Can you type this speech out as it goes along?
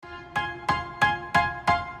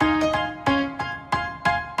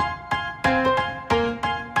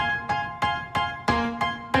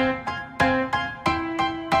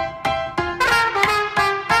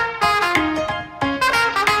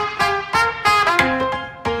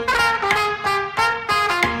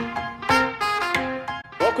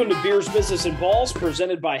to Beers, Business, and Balls,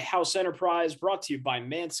 presented by House Enterprise, brought to you by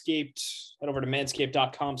Manscaped. Head over to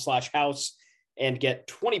manscaped.com/house and get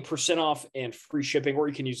 20% off and free shipping, or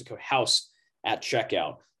you can use the code HOUSE at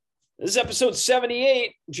checkout. This is episode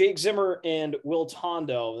 78. Jake Zimmer and Will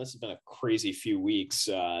Tondo. This has been a crazy few weeks.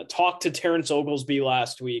 Talked to Terrence Oglesby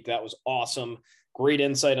last week. That was awesome. Great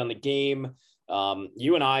insight on the game.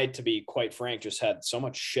 You and I, to be quite frank, just had so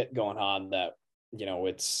much shit going on that, you know,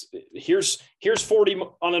 here's 40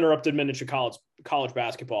 uninterrupted minutes of college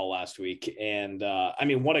basketball last week. And I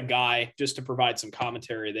mean, what a guy, just to provide some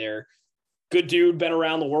commentary there. Good dude, been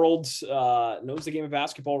around the world, knows the game of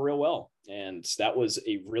basketball real well. And that was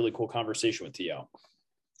a really cool conversation with T.O.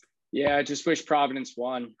 Yeah, I just wish Providence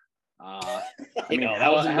won. Hell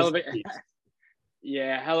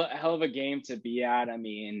of a game to be at. I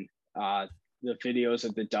mean, the videos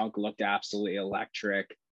of the dunk looked absolutely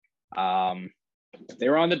electric. They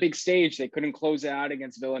were on the big stage. They couldn't close it out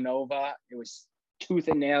against Villanova. It was tooth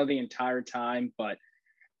and nail the entire time. But,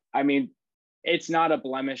 I mean, it's not a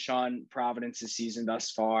blemish on Providence's season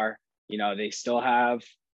thus far. You know, they still have,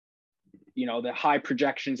 you know, the high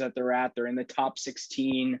projections that they're at. They're in the top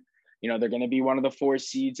 16. You know, they're going to be one of the 4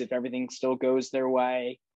 seeds if everything still goes their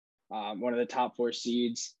way. One of the top 4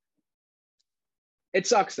 seeds. It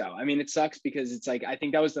sucks, though. I mean, it sucks because it's like, I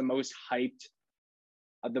think that was the most hyped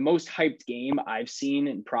game I've seen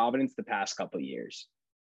in Providence the past couple of years.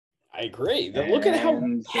 I agree. Look at how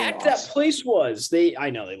packed that place was. I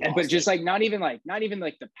know they lost. But just like, not even like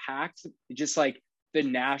the packed, just like the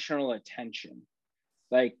national attention.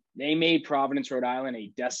 Like, they made Providence, Rhode Island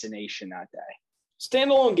a destination that day.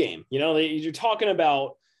 Standalone game. You know, you're talking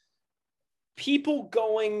about people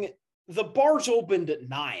going, the bars opened at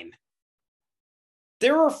 9.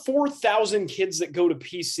 There are 4,000 kids that go to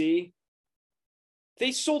PC.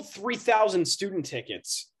 They sold 3,000 student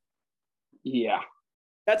tickets. Yeah.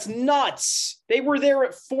 That's nuts. They were there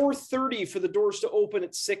at 4:30 for the doors to open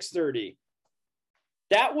at 6:30.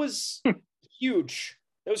 That was huge.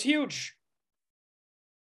 That was huge.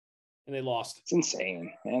 And they lost. It's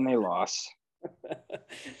insane. And they lost.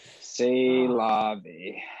 C'est la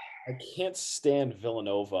vie. I can't stand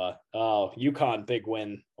Villanova. Oh, UConn, big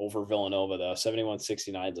win over Villanova, though.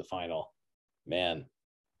 71-69 is the final. Man.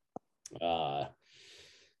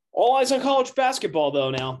 All eyes on college basketball,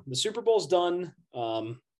 though, now. The Super Bowl's done.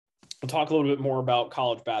 We'll talk a little bit more about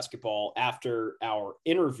college basketball after our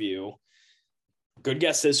interview. Good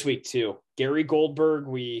guest this week, too. Gary Goldberg.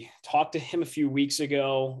 We talked to him a few weeks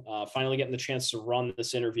ago, finally getting the chance to run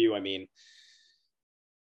this interview. I mean,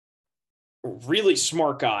 really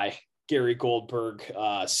smart guy, Gary Goldberg,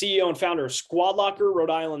 CEO and founder of Squad Locker, Rhode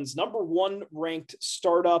Island's #1 ranked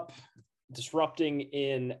startup, disrupting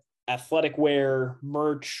in athletic wear,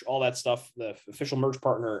 merch, all that stuff, the official merch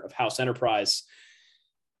partner of House Enterprise.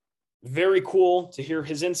 Very cool to hear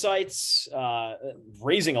his insights,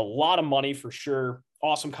 raising a lot of money for sure.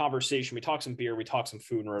 Awesome conversation. We talk some beer, we talk some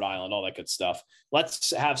food in Rhode Island, all that good stuff.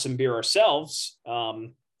 Let's have some beer ourselves.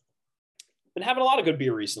 Been having a lot of good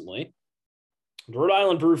beer recently. The Rhode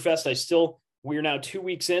Island Brew Fest, we're now 2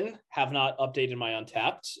 weeks in, have not updated my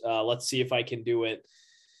Untapped. Let's see if I can do it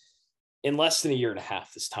in less than a year and a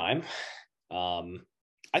half this time.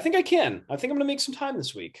 I think I can. I think I'm going to make some time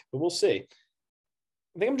this week, but we'll see.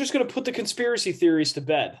 I think I'm just going to put the conspiracy theories to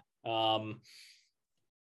bed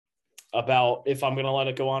about if I'm going to let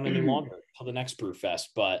it go on any longer until the next Brew Fest,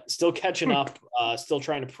 but still catching up, still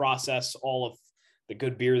trying to process all of the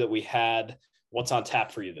good beer that we had. What's on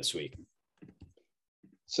tap for you this week?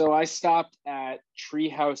 So I stopped at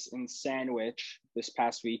Treehouse in Sandwich this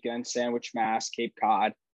past weekend, Sandwich, Mass, Cape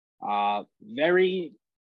Cod.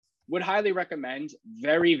 Would highly recommend.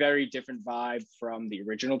 Very, very different vibe from the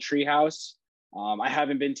original Treehouse. I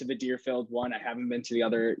haven't been to the Deerfield one. I haven't been to the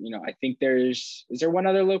other, you know, I think is there one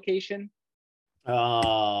other location? Is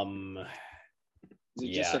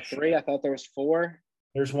it just a 3? Sure. I thought there was 4.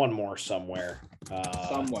 There's one more somewhere.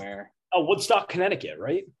 Somewhere. Oh, Woodstock, Connecticut,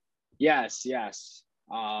 right? Yes.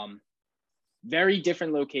 Very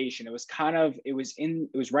different location. It was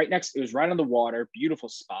right on the water, beautiful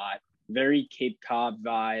spot, very Cape Cod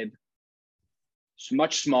vibe. It's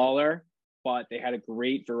much smaller, but they had a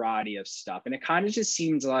great variety of stuff. And it kind of just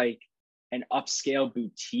seems like an upscale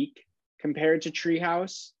boutique compared to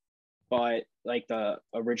Treehouse, but like the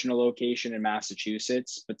original location in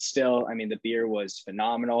Massachusetts. But still, I mean, the beer was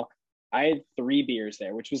phenomenal. I had 3 beers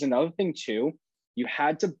there, which was another thing too. You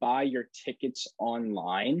had to buy your tickets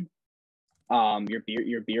online,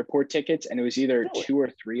 your beer port tickets, and it was either 2 or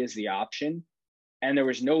 3 as the option, and there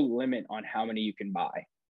was no limit on how many you can buy.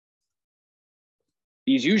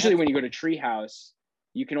 Because usually when you go to Treehouse,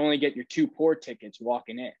 you can only get your 2 port tickets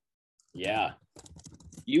walking in. Yeah.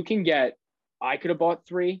 You can get, I could have bought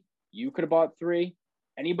 3, you could have bought 3,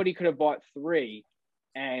 anybody could have bought 3,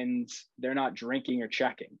 and they're not drinking or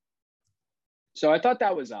checking. So I thought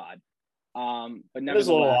that was odd. But That is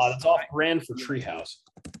a little odd. nevertheless, It's off brand for Treehouse.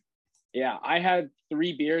 yeah, I had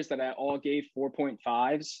 3 beers that I all gave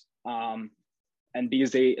 4.5s. And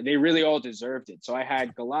because they really all deserved it. So I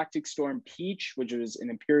had Galactic Storm Peach, which was an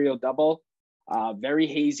Imperial double, Very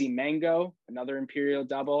Hazy Mango, another Imperial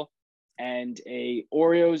double, and a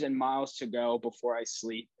Oreos and Miles to Go Before I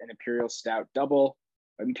Sleep, an Imperial Stout double,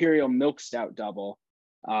 Imperial Milk Stout double,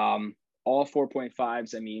 all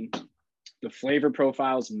 4.5s. I mean, the flavor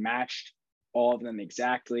profiles matched all of them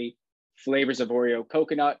exactly. Flavors of Oreo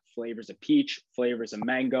coconut, flavors of peach, flavors of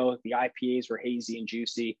mango. The IPAs were hazy and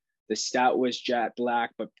juicy. The stout was jet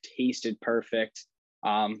black, but tasted perfect.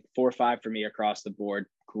 4-5 for me across the board.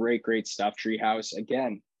 Great stuff. Treehouse,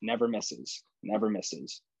 again, never misses.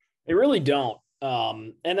 They really don't.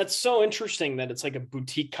 And it's so interesting that it's like a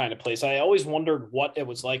boutique kind of place. I always wondered what it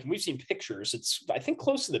was like. And we've seen pictures. It's, I think,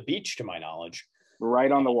 close to the beach, to my knowledge.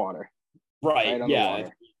 Right on the water. Right. Yeah.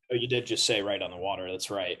 Oh, you did just say right on the water. That's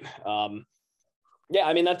right. Yeah.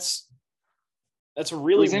 I mean, that's a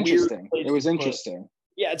really weird interesting. It was interesting.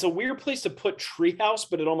 Yeah, it's a weird place to put Treehouse,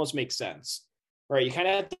 but it almost makes sense, right? You kind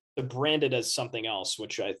of have to brand it as something else,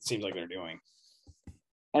 which it seems like they're doing.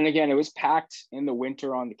 And again, it was packed in the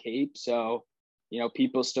winter on the Cape, so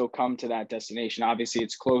people still come to that destination. Obviously,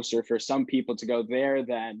 it's closer for some people to go there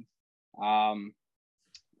than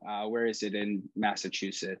where is it in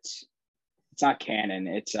Massachusetts? It's not Cannon.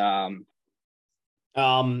 It's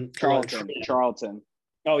Charlton.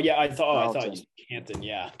 Oh yeah, I thought you said Canton.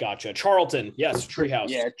 Yeah, gotcha. Charlton, yes, Treehouse.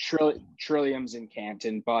 Yeah, Trillium's in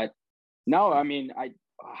Canton, but no, I mean, I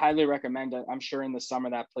highly recommend it. I'm sure in the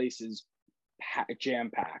summer that place is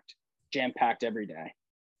jam packed every day.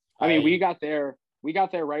 I mean, we got there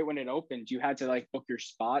right when it opened. You had to like book your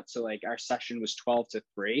spot, so like our session was 12 to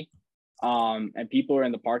 3, and people were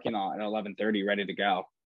in the parking lot at 11:30 ready to go.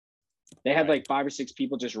 They had like 5 or 6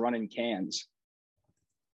 people just running cans.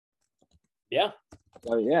 Yeah.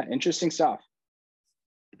 So yeah, interesting stuff.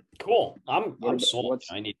 Cool. I'm sold.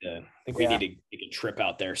 I think we need to take a trip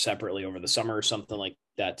out there separately over the summer or something like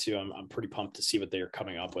that too. I'm pretty pumped to see what they're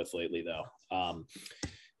coming up with lately though.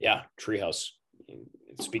 Yeah, Treehouse.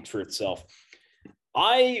 It speaks for itself.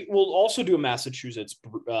 I will also do a Massachusetts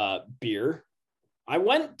beer. I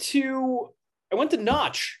went to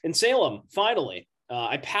Notch in Salem finally.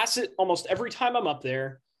 I pass it almost every time I'm up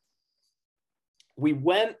there. We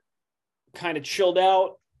went, kind of chilled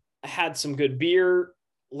out, had some good beer.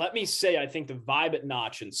 Let me say, I think the vibe at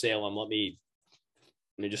Notch in Salem, let me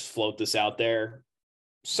just float this out there.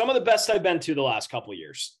 Some of the best I've been to the last couple of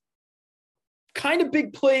years. Kind of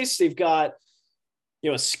big place. They've got,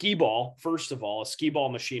 a skee ball, first of all, a skee ball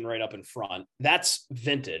machine right up in front. That's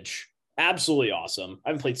vintage. Absolutely awesome. I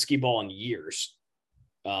haven't played skee ball in years.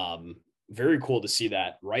 Very cool to see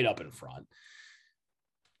that right up in front.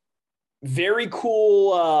 Very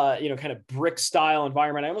cool, kind of brick style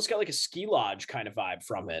environment. I almost got like a ski lodge kind of vibe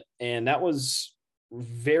from it. And that was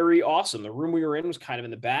very awesome. The room we were in was kind of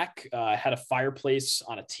in the back. Had a fireplace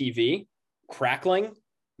on a TV, crackling,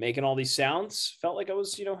 making all these sounds. Felt like I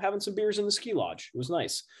was, having some beers in the ski lodge. It was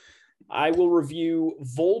nice. I will review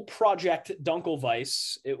Vol Project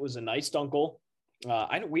Dunkelweiss. It was a nice Dunkel.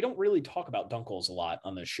 We don't really talk about Dunkels a lot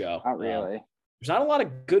on this show. Not really. There's not a lot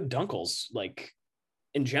of good Dunkels, like,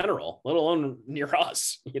 in general, let alone near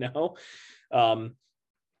us, Dunkel's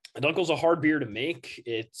a hard beer to make.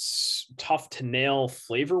 It's tough to nail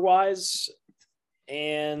flavor wise.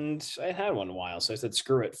 And I had one in a while, so I said,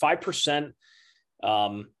 screw it. 5%.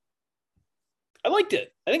 I liked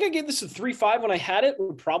it. I think I gave this a 3.5 when I had it.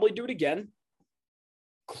 We'll probably do it again.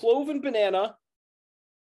 Clove and banana.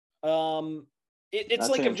 It's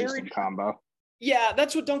like a very combo. Yeah,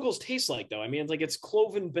 that's what Dunkels taste like, though. I mean, it's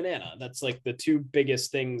clove and banana. That's like the two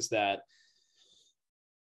biggest things that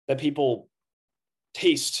people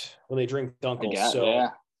taste when they drink Dunkels.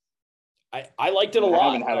 I liked it a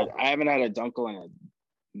lot. I haven't had a Dunkel in a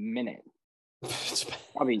minute. It's been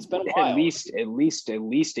a while. At least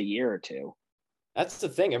a year or two. That's the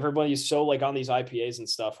thing. Everybody's so on these IPAs and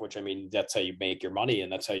stuff, which, I mean, that's how you make your money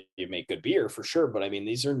and that's how you make good beer for sure. But I mean,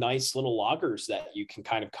 these are nice little lagers that you can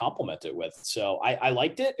kind of complement it with. So I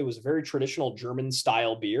liked it. It was a very traditional German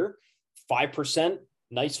style beer, 5%,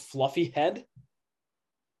 nice fluffy head.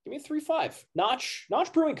 Give me a 3.5. Notch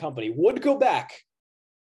Brewing Company would go back.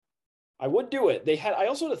 I would do it. I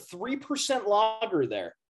also had a 3% lager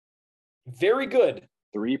there. Very good.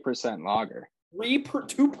 3% lager.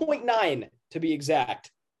 2.9 to be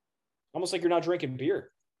exact. Almost like you're not drinking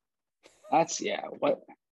beer. That's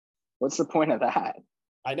what's the point of that?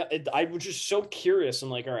 I know. I was just so curious. I'm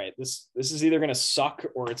like, all right, this is either gonna suck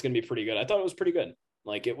or it's gonna be pretty good. I thought it was pretty good.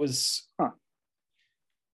 Like it was. Huh.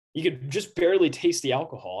 You could just barely taste the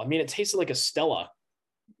alcohol. I mean, it tasted like a Stella.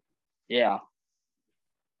 Yeah.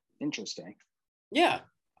 Interesting. Yeah,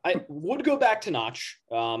 I would go back to Notch.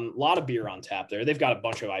 A lot of beer on tap there. They've got a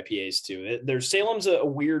bunch of IPAs too. There's Salem's a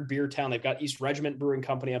weird beer town. They've got East Regiment Brewing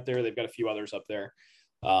Company up there. They've got a few others up there.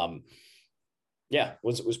 Yeah,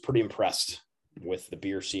 was pretty impressed with the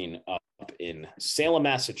beer scene up in Salem,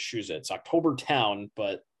 Massachusetts. October town,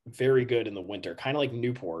 but very good in the winter. Kind of like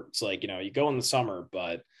Newport. It's like, you go in the summer,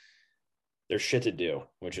 but there's shit to do,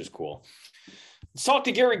 which is cool. Let's talk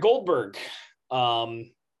to Gary Goldberg.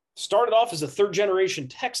 Started off as a third-generation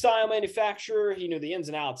textile manufacturer. He knew the ins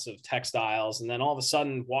and outs of textiles, and then all of a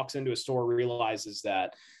sudden walks into a store, realizes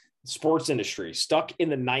that the sports industry stuck in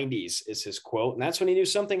the 90s is his quote, and that's when he knew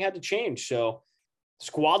something had to change. So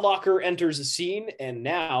Squad Locker enters the scene, and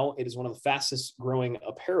now it is one of the fastest growing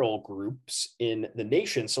apparel groups in the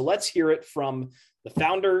nation. So let's hear it from the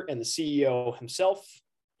founder and the CEO himself.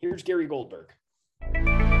 Here's Gary Goldberg.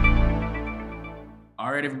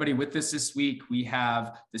 All right, everybody, with us this week, we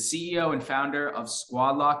have the CEO and founder of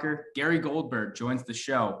Squad Locker, Gary Goldberg, joins the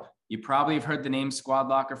show. You probably have heard the name Squad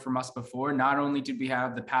Locker from us before. Not only did we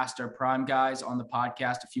have the Past Our Prime guys on the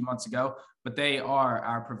podcast a few months ago, but they are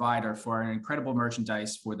our provider for an incredible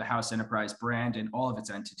merchandise for the House Enterprise brand and all of its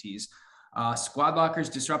entities. Squad Locker is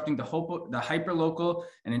disrupting the hyper-local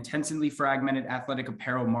and intensively fragmented athletic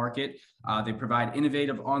apparel market. They provide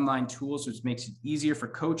innovative online tools, which makes it easier for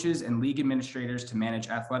coaches and league administrators to manage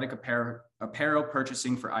athletic apparel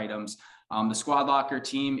purchasing for items. The Squad Locker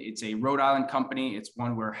team, it's a Rhode Island company. It's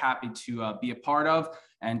one we're happy to be a part of,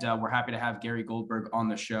 and we're happy to have Gary Goldberg on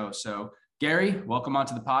the show. So Gary, welcome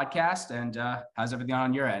onto the podcast, and how's everything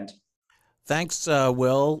on your end? Thanks,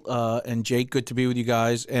 Will and Jake. Good to be with you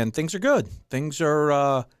guys. And things are good. Things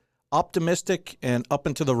are optimistic and up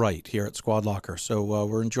and to the right here at Squad Locker. So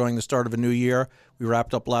we're enjoying the start of a new year. We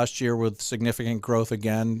wrapped up last year with significant growth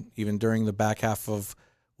again, even during the back half of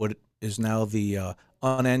what is now the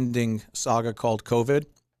unending saga called COVID.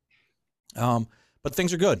 But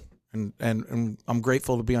things are good, and I'm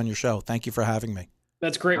grateful to be on your show. Thank you for having me.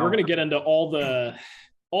 That's great. We're going to get into all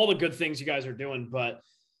the good things you guys are doing, but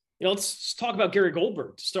let's talk about Gary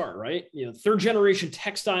Goldberg to start, right? Third generation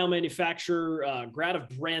textile manufacturer, grad of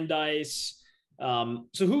Brandeis. So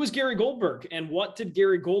who was Gary Goldberg, and what did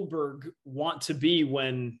Gary Goldberg want to be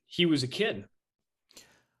when he was a kid?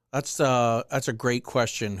 That's a great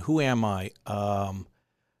question. Who am I?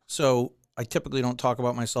 So I typically don't talk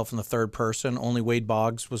about myself in the third person. Only Wade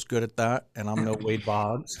Boggs was good at that, and I'm no Wade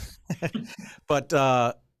Boggs. But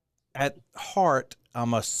at heart,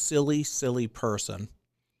 I'm a silly person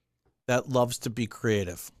that loves to be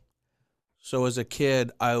creative. So as a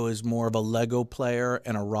kid, I was more of a Lego player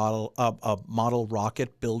and a model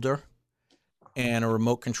rocket builder and a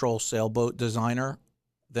remote control sailboat designer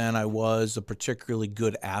than I was a particularly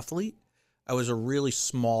good athlete. I was a really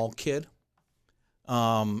small kid,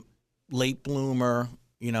 late bloomer.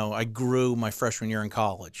 I grew my freshman year in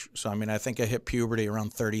college. So, I think I hit puberty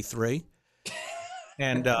around 33.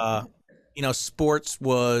 And, sports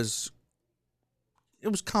was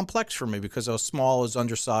complex for me because I was small, I was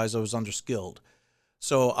undersized, I was underskilled.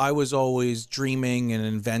 So I was always dreaming and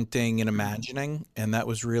inventing and imagining, and that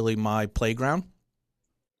was really my playground.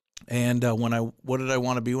 And what did I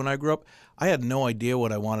want to be when I grew up? I had no idea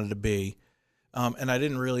what I wanted to be. And I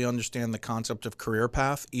didn't really understand the concept of career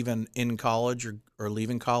path, even in college or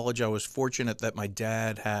leaving college. I was fortunate that my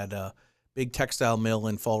dad had a big textile mill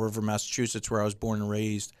in Fall River, Massachusetts, where I was born and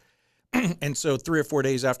raised. And so 3 or 4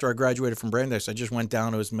 days after I graduated from Brandeis, I just went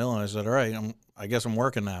down to his mill and I said, all right, I guess I'm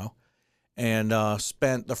working now. And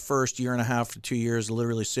spent the first 1.5 to 2 years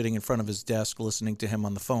literally sitting in front of his desk listening to him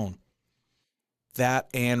on the phone. That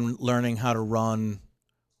and learning how to run,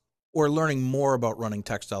 or learning more about running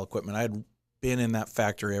textile equipment. I had been in that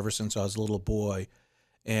factory ever since I was a little boy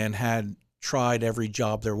and had tried every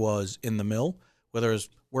job there was in the mill, whether it was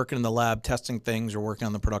working in the lab testing things or working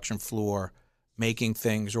on the production floor making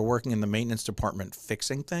things or working in the maintenance department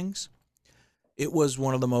fixing things. It was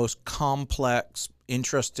one of the most complex,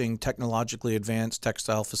 interesting, technologically advanced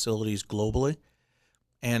textile facilities globally.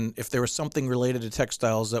 And if there was something related to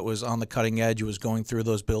textiles that was on the cutting edge, it was going through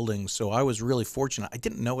those buildings. So I was really fortunate. I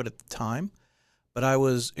didn't know it at the time, but I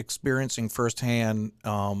was experiencing firsthand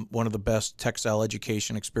one of the best textile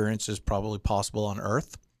education experiences probably possible on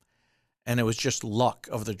earth. And it was just luck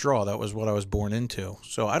of the draw. That was what I was born into.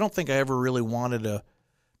 So I don't think I ever really wanted to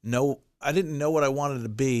know. I didn't know what I wanted to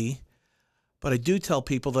be, But I do tell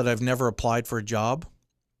people that I've never applied for a job.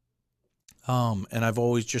 And I've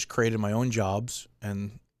always just created my own jobs,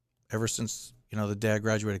 and ever since, the day I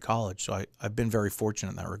graduated college. So I've been very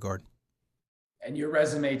fortunate in that regard. And your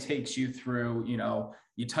resume takes you through,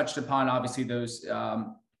 you touched upon obviously those,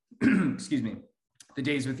 excuse me, the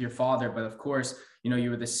days with your father, but of course, you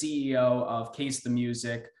were the CEO of Case the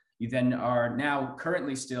Music. You then are now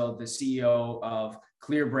currently still the CEO of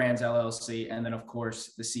Clear Brands LLC, and then of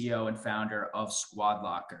course the CEO and founder of Squad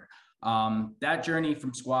Locker. That journey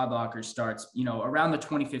from Squad Locker starts, around the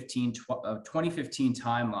 2015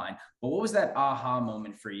 timeline. But what was that aha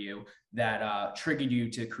moment for you that triggered you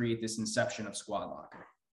to create this inception of Squad Locker?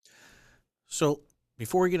 So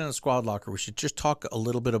before we get into Squad Locker, we should just talk a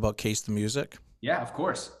little bit about Case the Music. Yeah, of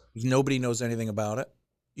course. Nobody knows anything about it.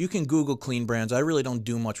 You can Google Clean Brands. I really don't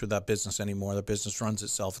do much with that business anymore. The business runs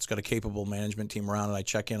itself. It's got a capable management team around it. I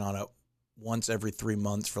check in on it once every 3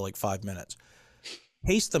 months for like 5 minutes.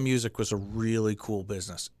 Case the Music was a really cool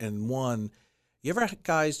business. And one,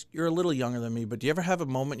 guys, you're a little younger than me, but do you ever have a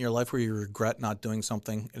moment in your life where you regret not doing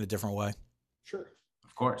something in a different way? Sure.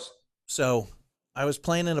 Of course. So I was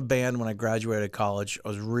playing in a band when I graduated college. I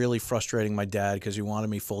was really frustrating my dad because he wanted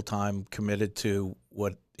me full-time, committed to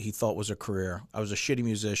what he thought was a career. I was a shitty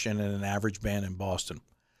musician in an average band in Boston,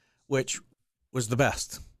 which was the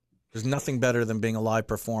best. There's nothing better than being a live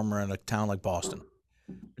performer in a town like Boston,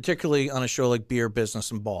 particularly on a show like Beer, Business,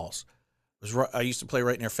 and Balls. I used to play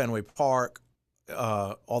right near Fenway Park.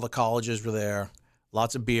 All the colleges were there.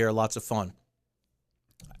 Lots of beer, lots of fun.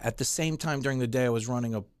 At the same time, during the day, I was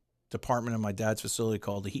running a department in my dad's facility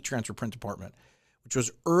called the Heat Transfer Print Department, which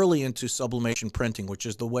was early into sublimation printing, which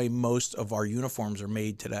is the way most of our uniforms are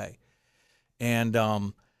made today. And,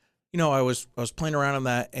 I was playing around in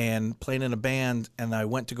that and playing in a band, and I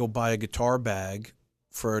went to go buy a guitar bag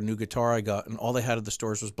for a new guitar I got, and all they had at the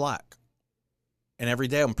stores was black. And every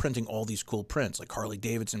day I'm printing all these cool prints, like Harley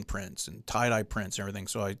Davidson prints and tie-dye prints and everything.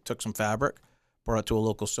 So I took some fabric, brought it to a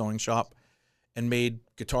local sewing shop, and made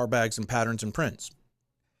guitar bags and patterns and prints.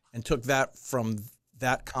 And took that from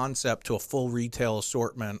that concept to a full retail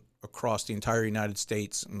assortment across the entire United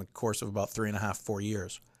States in the course of about 3.5, 4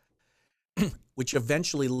 years, which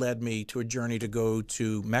eventually led me to a journey to go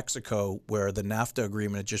to Mexico, where the NAFTA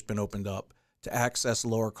agreement had just been opened up, to access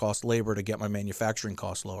lower cost labor to get my manufacturing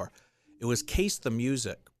costs lower. It was Case the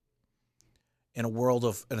Music in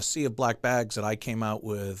a sea of black bags that I came out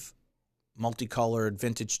with multicolored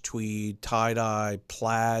vintage tweed, tie-dye,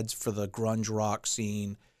 plaids for the grunge rock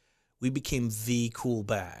scene. We became the cool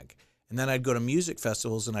bag. And then I'd go to music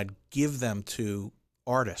festivals and I'd give them to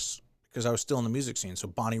artists because I was still in the music scene. So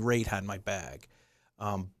Bonnie Raitt had my bag.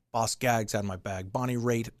 Boss Gags had my bag. Bonnie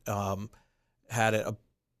Raitt had it. A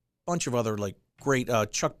bunch of other great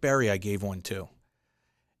Chuck Berry I gave one to.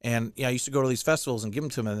 And I used to go to these festivals and give them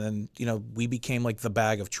to them, and then we became like the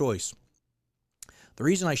bag of choice. The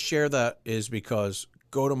reason I share that is because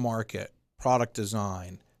go-to-market, product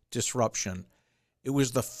design, disruption, it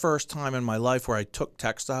was the first time in my life where I took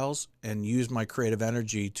textiles and used my creative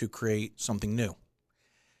energy to create something new.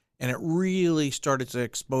 And it really started to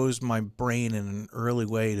expose my brain in an early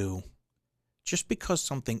way to just because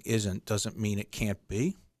something isn't doesn't mean it can't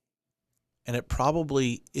be. And it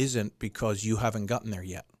probably isn't because you haven't gotten there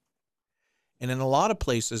yet. And in a lot of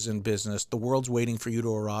places in business, the world's waiting for you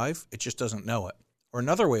to arrive. It just doesn't know it. Or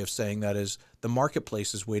another way of saying that is the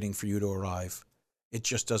marketplace is waiting for you to arrive. It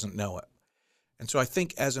just doesn't know it. And so I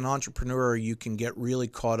think as an entrepreneur, you can get really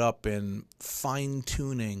caught up in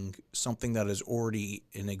fine-tuning something that is already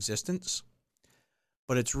in existence.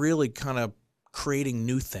 But it's really kind of creating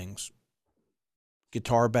new things.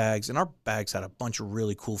 Guitar bags, and our bags had a bunch of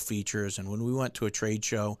really cool features. And when we went to a trade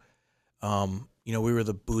show, we were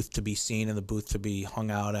the booth to be seen and the booth to be hung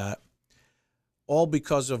out at, all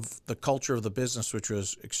because of the culture of the business, which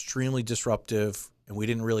was extremely disruptive, and we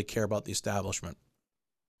didn't really care about the establishment.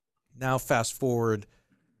 Now, fast forward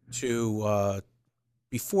to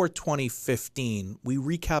before 2015, we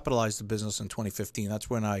recapitalized the business in 2015. That's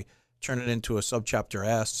when I turned it into a subchapter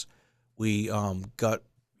S. We got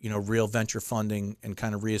real venture funding and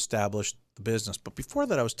kind of reestablished the business. But before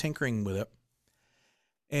that, I was tinkering with it.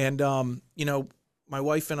 And, my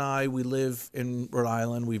wife and I, we live in Rhode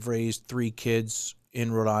Island. We've raised 3 kids in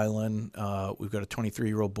Rhode Island. We've got a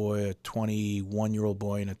 23-year-old boy, a 21-year-old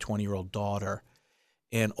boy, and a 20-year-old daughter.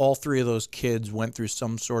 And all 3 of those kids went through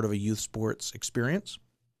some sort of a youth sports experience.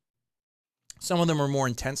 Some of them are more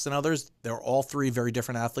intense than others. They're all 3 very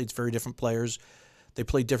different athletes, very different players. They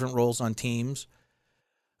play different roles on teams.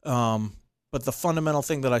 But the fundamental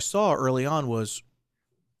thing that I saw early on was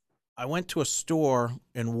I went to a store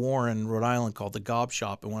in Warren, Rhode Island called the Gob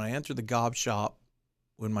Shop. And when I entered the Gob Shop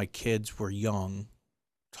when my kids were young,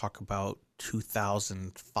 talk about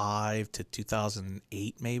 2005 to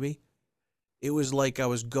 2008 maybe, it was like I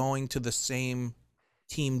was going to the same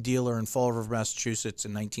team dealer in Fall River, Massachusetts in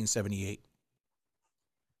 1978.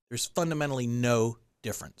 There's fundamentally no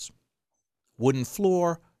difference. Wooden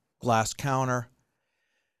floor, glass counter.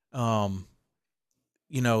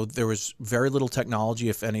 There was very little technology,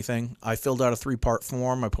 if anything. I filled out a 3-part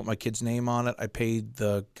form. I put my kid's name on it. I paid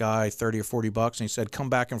the guy $30 or $40, and he said, come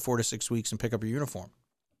back in 4 to 6 weeks and pick up your uniform.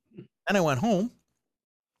 And I went home,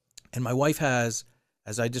 and my wife has,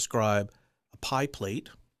 as I described, a pie plate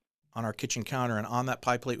on our kitchen counter, and on that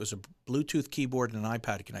pie plate was a Bluetooth keyboard and an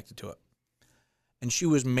iPad connected to it. And she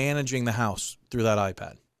was managing the house through that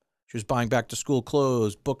iPad. She was buying back-to-school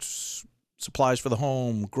clothes, books, supplies for the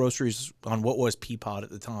home, groceries on what was Peapod at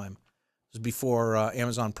the time. It was before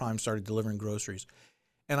Amazon Prime started delivering groceries.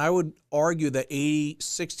 And I would argue that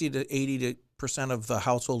 60 to 80% of the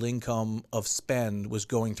household income of spend was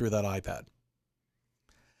going through that iPad.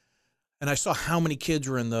 And I saw how many kids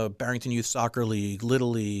were in the Barrington Youth Soccer League, Little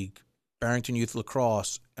League, Barrington Youth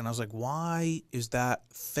Lacrosse. And I was like, why is that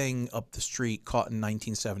thing up the street caught in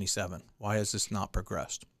 1977? Why has this not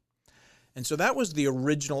progressed? And so that was the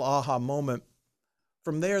original aha moment.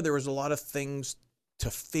 From there was a lot of things to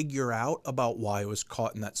figure out about why it was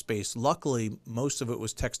caught in that space. Luckily, most of it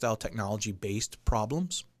was textile technology-based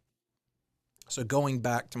problems. So going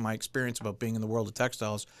back to my experience about being in the world of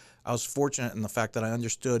textiles, I was fortunate in the fact that I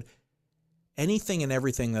understood anything and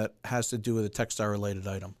everything that has to do with a textile-related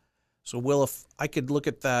item. So, Will, if I could look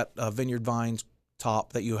at that Vineyard Vines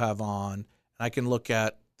top that you have on, and I can look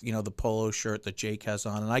at the polo shirt that Jake has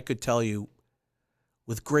on, and I could tell you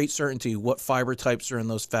with great certainty what fiber types are in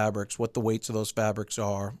those fabrics, what the weights of those fabrics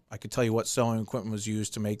are. I could tell you what sewing equipment was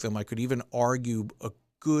used to make them. I could even argue a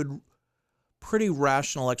good, pretty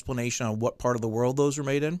rational explanation on what part of the world those are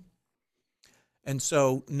made in. And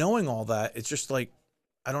so knowing all that, it's just like,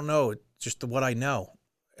 I don't know, it's just what I know.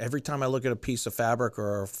 Every time I look at a piece of fabric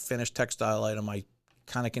or a finished textile item, I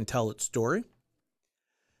kind of can tell its story.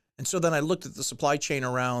 And so then I looked at the supply chain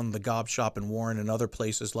around the Gob Shop in Warren and other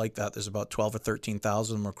places like that. There's about 12 or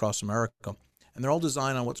 13,000 of them across America. And they're all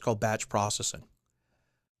designed on what's called batch processing.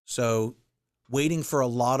 So waiting for a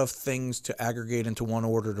lot of things to aggregate into one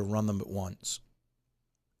order to run them at once.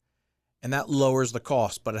 And that lowers the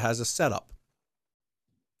cost, but it has a setup.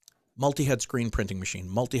 Multi-head screen printing machine,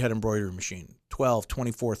 multi-head embroidery machine, 12,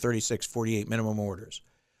 24, 36, 48 minimum orders.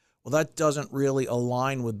 Well, that doesn't really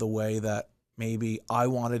align with the way that maybe I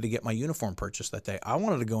wanted to get my uniform purchased that day. I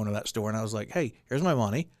wanted to go into that store and I was like, hey, here's my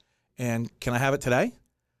money. And can I have it today?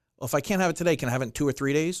 Well, if I can't have it today, can I have it in 2 or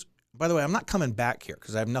 3 days? By the way, I'm not coming back here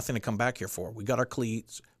because I have nothing to come back here for. We got our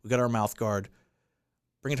cleats. We got our mouth guard.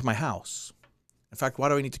 Bring it to my house. In fact, why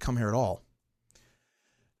do I need to come here at all?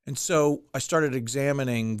 And so I started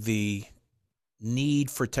examining the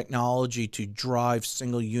need for technology to drive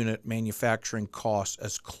single unit manufacturing costs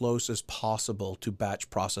as close as possible to batch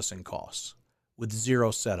processing costs with zero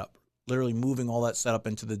setup, literally moving all that setup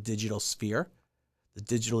into the digital sphere, the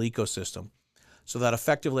digital ecosystem, so that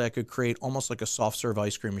effectively I could create almost like a soft serve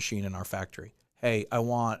ice cream machine in our factory. Hey, I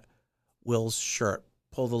want Will's shirt.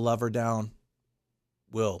 Pull the lever down.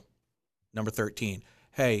 Will, number 13.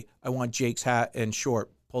 Hey, I want Jake's hat and short.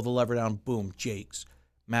 Pull the lever down. Boom, Jake's,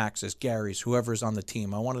 Max's, Gary's, whoever's on the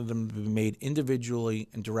team. I wanted them to be made individually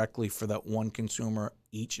and directly for that one consumer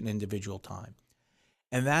each and individual time.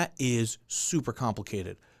 And that is super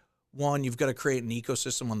complicated. One, you've got to create an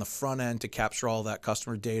ecosystem on the front end to capture all that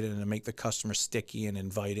customer data and to make the customer sticky and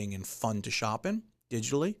inviting and fun to shop in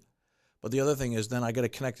digitally. But the other thing is then I got to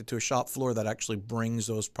connect it to a shop floor that actually brings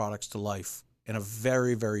those products to life in a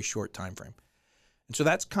very, very short time frame. And so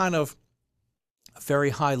that's kind of a very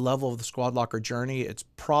high level of the Squad Locker journey. Its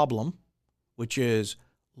problem, which is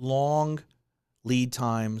long lead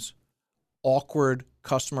times, awkward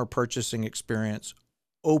customer purchasing experience,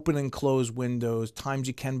 open and close windows, times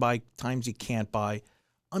you can buy, times you can't buy,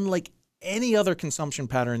 unlike any other consumption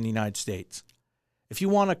pattern in the United States. If you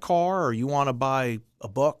want a car or you want to buy a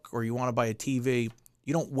book or you want to buy a TV,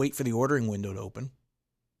 you don't wait for the ordering window to open.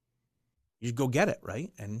 You just go get it,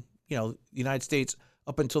 right? And, the United States,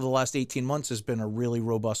 up until the last 18 months, has been a really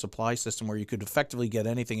robust supply system where you could effectively get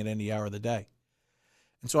anything at any hour of the day.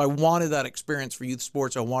 And so I wanted that experience for youth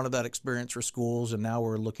sports. I wanted that experience for schools. And now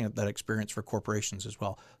we're looking at that experience for corporations as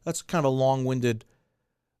well. That's kind of a long-winded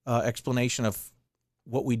explanation of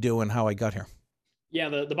what we do and how I got here. Yeah,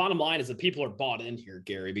 the bottom line is that people are bought in here,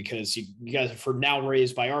 Gary, because you guys have now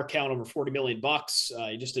raised by our count over 40 million bucks.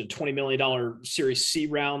 You just did a $20 million Series C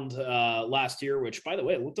round last year, which, by the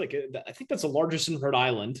way, it looked like I think that's the largest in Rhode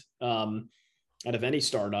Island out of any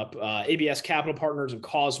startup. ABS Capital Partners and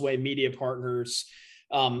Causeway Media Partners.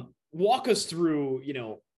 Walk us through,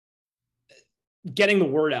 getting the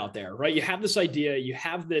word out there, right? You have this idea, you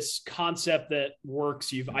have this concept that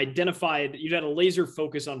works, you've identified, you've had a laser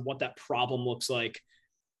focus on what that problem looks like.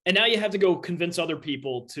 And now you have to go convince other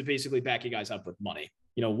people to basically back you guys up with money.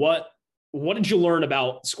 What did you learn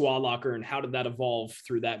about Squad Locker, and how did that evolve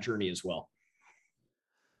through that journey as well?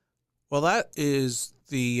 Well, that is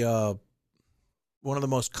the one of the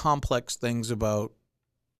most complex things about,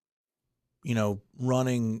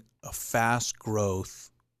 running a fast growth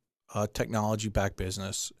technology-backed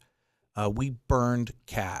business. We burned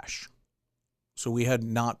cash. So we had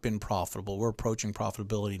not been profitable. We're approaching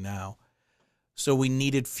profitability now. So we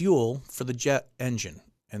needed fuel for the jet engine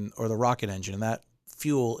or the rocket engine, and that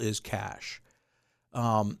fuel is cash.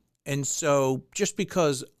 And so just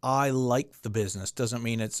because I like the business doesn't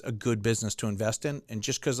mean it's a good business to invest in. And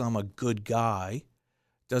just because I'm a good guy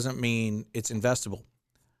doesn't mean it's investable.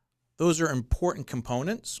 Those are important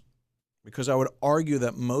components, because I would argue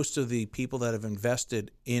that most of the people that have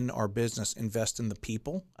invested in our business invest in the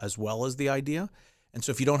people as well as the idea. And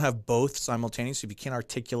so if you don't have both simultaneously, if you can't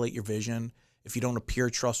articulate your vision, if you don't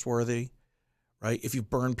appear trustworthy, right? If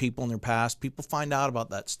you've burned people in their past, people find out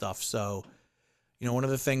about that stuff. So, one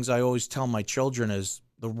of the things I always tell my children is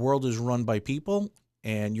the world is run by people,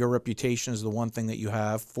 and your reputation is the one thing that you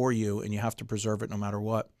have for you, and you have to preserve it no matter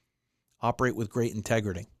what. Operate with great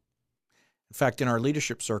integrity. In fact, in our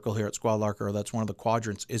leadership circle here at Squad Locker, that's one of the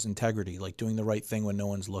quadrants is integrity, like doing the right thing when no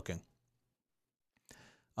one's looking.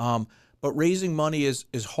 But raising money is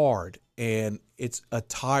hard, and it's a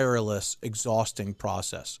tireless, exhausting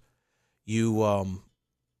process.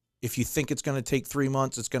 If you think it's going to take 3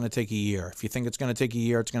 months, it's going to take a year. If you think it's going to take a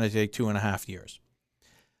year, it's going to take 2.5 years.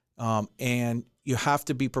 And you have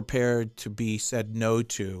to be prepared to be said no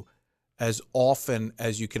to as often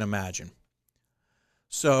as you can imagine.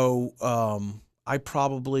 So I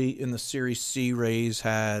probably in the Series C raise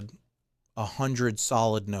had 100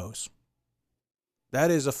 solid no's.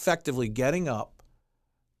 That is effectively getting up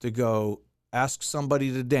to go ask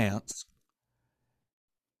somebody to dance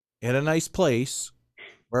in a nice place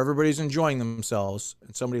where everybody's enjoying themselves,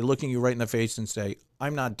 and somebody looking you right in the face and say,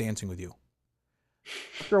 I'm not dancing with you.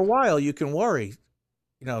 After a while, you can worry.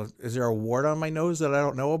 Is there a wart on my nose that I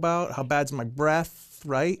don't know about? How bad's my breath,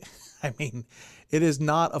 right? I mean, it is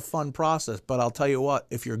not a fun process, but I'll tell you what,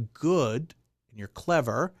 if you're good and you're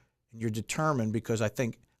clever and you're determined, because I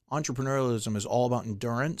think entrepreneurialism is all about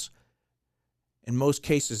endurance. In most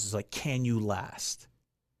cases, it's like, can you last?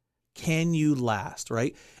 Can you last,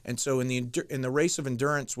 right? And so in the race of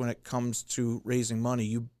endurance, when it comes to raising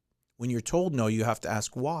money, when you're told no, you have to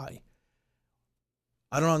ask why.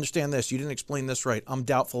 I don't understand this. You didn't explain this right. I'm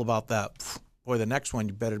doubtful about that. Boy, the next one,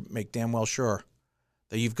 you better make damn well sure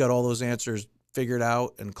that you've got all those answers figured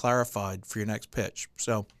out and clarified for your next pitch.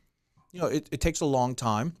 So, it takes a long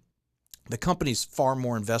time. The company's far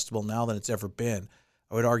more investable now than it's ever been.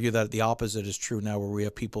 I would argue that the opposite is true now, where we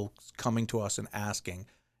have people coming to us and asking,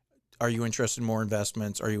 are you interested in more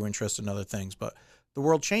investments? Are you interested in other things? But the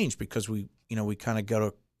world changed because we kind of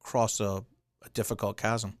got across a difficult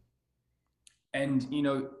chasm. And,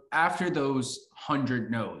 after those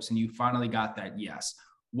 100 no's and you finally got that yes,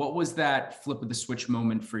 what was that flip of the switch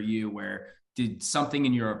moment for you? Where did something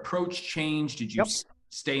in your approach change? Did you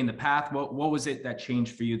stay in the path? What was it that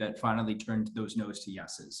changed for you that finally turned those no's to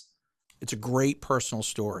yeses? It's a great personal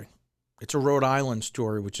story. It's a Rhode Island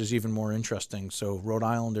story, which is even more interesting. So Rhode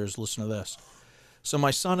Islanders, listen to this. So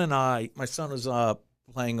my son was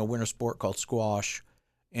playing a winter sport called squash,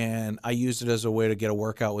 and I used it as a way to get a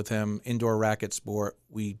workout with him, indoor racket sport.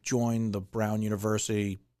 We joined the Brown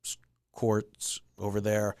University courts over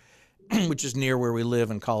there, which is near where we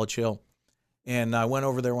live in College Hill. And I went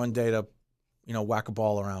over there one day to, whack a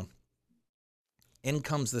ball around. In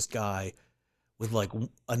comes this guy with like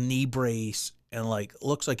a knee brace and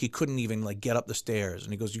looks like he couldn't even get up the stairs.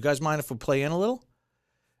 And he goes, you guys mind if we play in a little?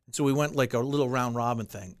 And so we went like a little round robin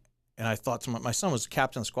thing. And I thought to my son was the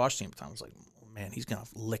captain of the squash team at the time. I was like, man, he's going to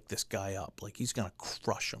lick this guy up. He's going to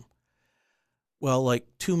crush him. Well,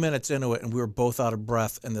 2 minutes into it, and we were both out of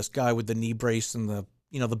breath. And this guy with the knee brace and the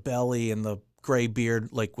belly and the gray beard,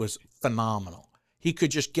 was phenomenal. He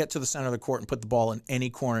could just get to the center of the court and put the ball in any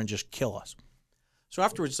corner and just kill us. So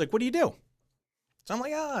afterwards, it's what do you do? So I'm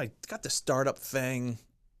like, I got this startup thing.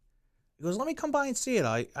 He goes, let me come by and see it.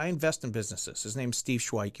 I invest in businesses. His name's Steve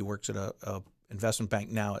Schweik. He works at investment bank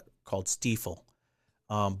now called Stifel.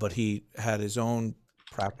 But he had his own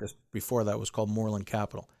practice before that, was called Moreland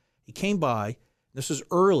Capital. He came by, this was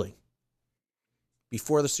early,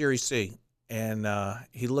 before the Series C, and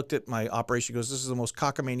he looked at my operation. He goes, "This is the most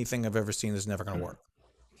cockamamie thing I've ever seen. This is never going to work."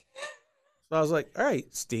 So I was like, "All right,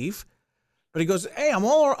 Steve." But he goes, "Hey, I'm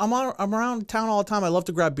around town all the time. I love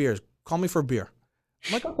to grab beers. Call me for a beer."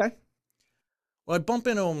 I'm like, "Okay." Well, I bump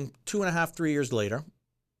into him 2.5, 3 years later,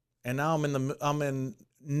 and now I'm in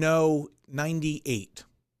no 98.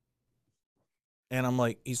 And I'm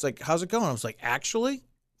like, he's like, "How's it going?" I was like, "Actually,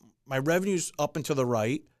 my revenue's up and to the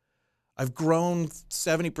right. I've grown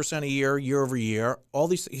 70% a year over year. All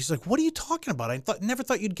these." He's like, "What are you talking about? I never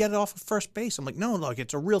thought you'd get it off of first base." I'm like, "No, look,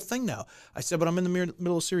 it's a real thing now." I said, "But I'm in the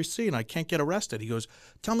middle of Series C and I can't get arrested." He goes,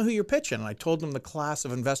 "Tell me who you're pitching." And I told him the class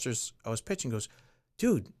of investors I was pitching. He goes,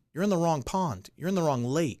 "Dude, you're in the wrong pond. You're in the wrong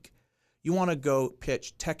lake. You want to go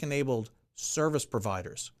pitch tech-enabled service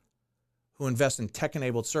providers who invest in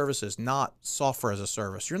tech-enabled services, not software as a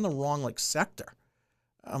service. You're in the wrong sector."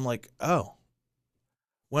 I'm like, "Oh."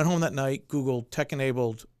 Went home that night, Googled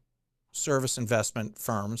tech-enabled service investment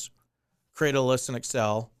firms, created a list in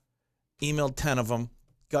Excel, emailed 10 of them,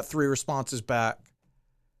 got 3 responses back,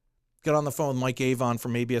 got on the phone with Mike Avon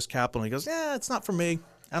from ABS Capital, and he goes, "Yeah, it's not for me.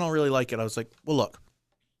 I don't really like it." I was like, "Well, look,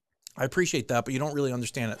 I appreciate that, but you don't really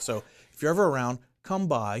understand it. So if you're ever around, come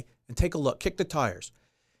by and take a look, kick the tires."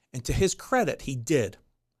 And to his credit, he did.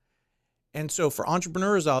 And so for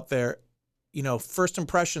entrepreneurs out there, first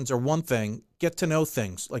impressions are one thing. Get to know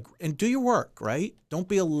things, and do your work, right? Don't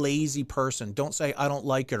be a lazy person. Don't say, "I don't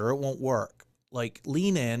like it," or "it won't work."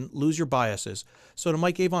 Lean in, lose your biases. So to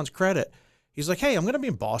Mike Avon's credit, he's like, "Hey, I'm going to be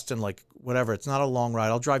in Boston, whatever. It's not a long ride.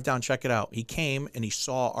 I'll drive down, check it out." He came and he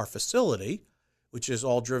saw our facility, which is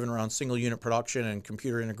all driven around single unit production and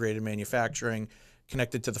computer integrated manufacturing,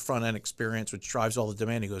 connected to the front end experience, which drives all the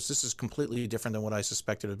demand. He goes, "This is completely different than what I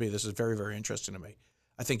suspected it would be. This is very, very interesting to me.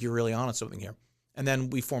 I think you're really onto something here." And then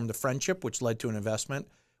we formed a friendship, which led to an investment,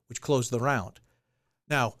 which closed the round.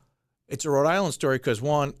 Now, it's a Rhode Island story because,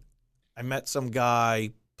 one, I met some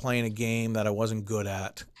guy playing a game that I wasn't good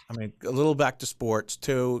at. I mean, a little back to sports.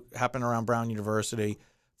 2, happened around Brown University.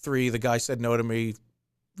 3, the guy said no to me,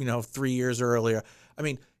 3 years earlier. I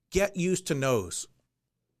mean, get used to no's,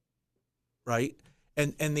 right?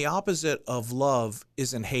 And the opposite of love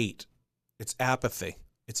isn't hate. It's apathy.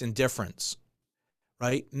 It's indifference.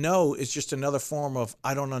 Right? No is just another form of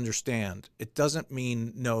 "I don't understand." It doesn't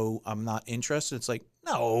mean "No, I'm not interested." It's like,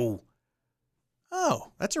 "No."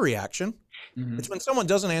 Oh, that's a reaction. Mm-hmm. It's when someone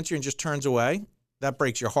doesn't answer and just turns away. That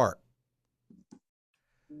breaks your heart.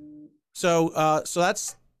 So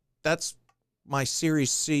that's my Series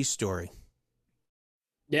C story.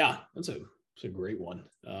 Yeah, that's a great one.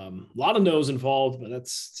 A lot of no's involved, but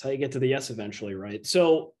that's how you get to the yes eventually, right?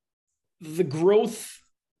 So the growth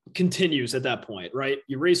continues at that point, right?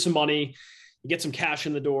 You raise some money, you get some cash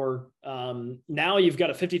in the door. Now you've got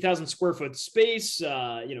a 50,000 square foot space,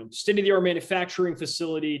 state-of-the-art manufacturing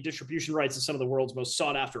facility, distribution rights to some of the world's most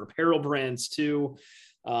sought after apparel brands too.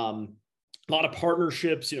 A lot of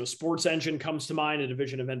partnerships, Sports Engine comes to mind, a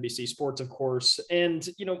division of NBC Sports, of course. And,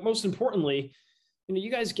 most importantly, you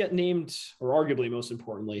guys get named, or arguably most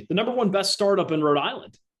importantly, the #1 best startup in Rhode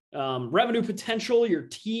Island. Revenue potential, your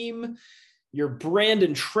team, your brand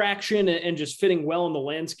and traction, and just fitting well in the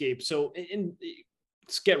landscape. So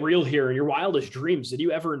let's get real here. In your wildest dreams, did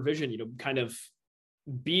you ever envision, kind of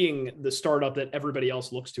being the startup that everybody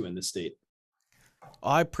else looks to in this state?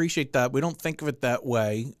 I appreciate that. We don't think of it that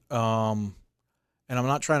way. And I'm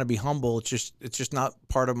not trying to be humble. It's just not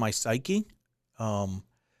part of my psyche. The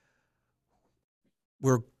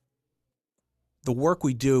work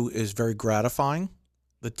we do is very gratifying.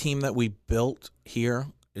 The team that we built here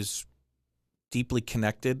is deeply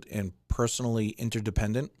connected and personally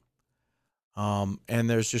interdependent. And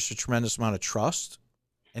there's just a tremendous amount of trust.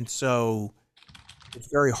 And so it's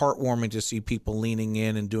very heartwarming to see people leaning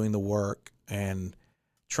in and doing the work and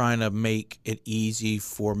trying to make it easy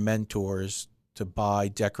for mentors to buy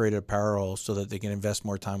decorated apparel so that they can invest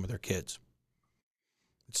more time with their kids.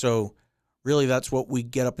 So really that's what we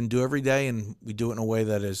get up and do every day. And we do it in a way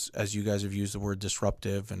that is, as you guys have used the word,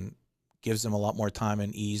 disruptive, and gives them a lot more time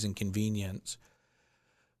and ease and convenience.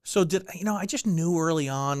 So I just knew early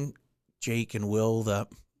on, Jake and Will, that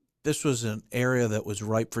this was an area that was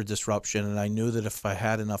ripe for disruption. And I knew that if I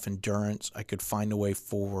had enough endurance, I could find a way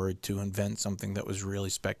forward to invent something that was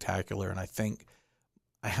really spectacular. And I think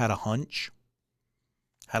I had a hunch,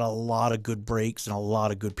 had a lot of good breaks, and a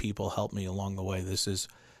lot of good people helped me along the way. This is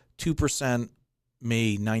 2%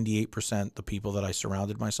 me, 98% the people that I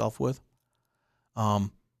surrounded myself with.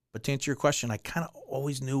 But to answer your question, I kind of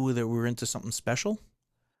always knew that we were into something special.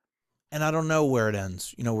 And I don't know where it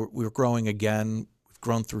ends. You know, we're growing again. We've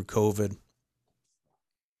grown through COVID.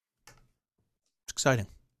 It's exciting.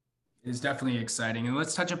 It is definitely exciting. And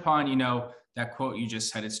let's touch upon, you know, that quote you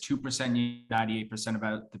just said. It's 2%, 98%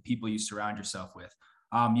 about the people you surround yourself with.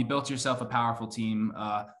 You built yourself a powerful team,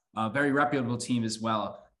 a very reputable team as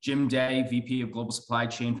well. Jim Day, VP of Global Supply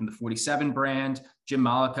Chain from the 47 brand, Jim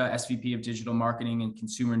Malika, SVP of Digital Marketing and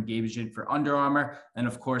Consumer Engagement for Under Armour, and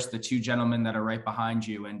of course, the two gentlemen that are right behind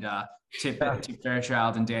you, and Tip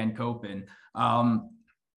Fairchild and Dan Copen.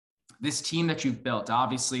 This team that you've built,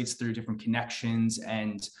 obviously it's through different connections,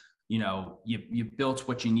 and you know, you built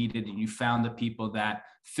what you needed, and you found the people that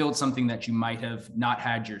filled something that you might have not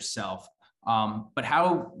had yourself. But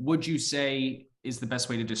how would you say is the best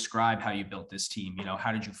way to describe how you built this team? You know,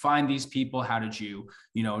 how did you find these people? How did you,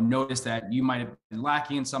 you know, notice that you might have been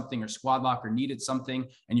lacking in something, or Squad Locker needed something,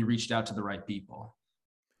 and you reached out to the right people?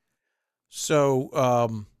 So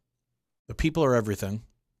the people are everything.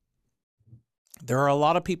 There are a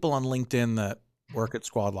lot of people on LinkedIn that work at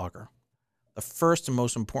Squad Locker. The first and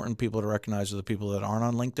most important people to recognize are the people that aren't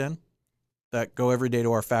on LinkedIn, that go every day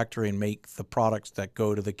to our factory and make the products that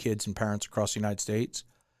go to the kids and parents across the United States.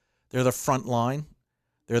 They're the front line.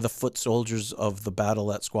 They're the foot soldiers of the battle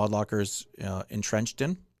that Squad Locker is entrenched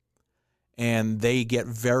in. And they get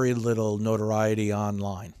very little notoriety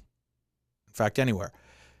online. In fact, anywhere.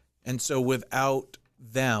 And so without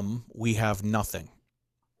them, we have nothing.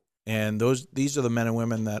 And these are the men and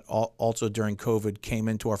women that also during COVID came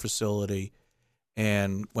into our facility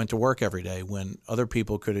and went to work every day when other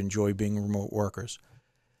people could enjoy being remote workers.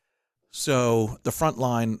 So the front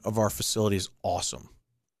line of our facility is awesome.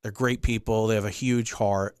 They're great people. They have a huge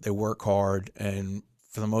heart. They work hard. And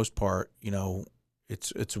for the most part, you know,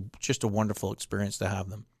 it's just a wonderful experience to have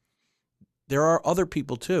them. There are other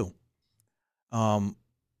people too.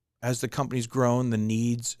 As the company's grown, the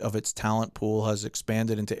needs of its talent pool has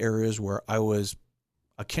expanded into areas where I was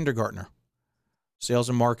a kindergartner. Sales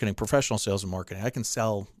and marketing, professional sales and marketing. I can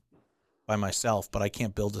sell by myself, but I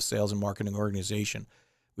can't build a sales and marketing organization.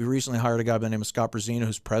 We recently hired a guy by the name of Scott Brazina,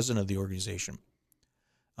 who's president of the organization,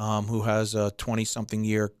 who has a 20-something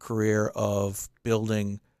year career of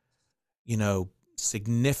building, you know,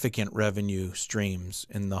 significant revenue streams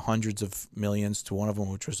in the hundreds of millions to one of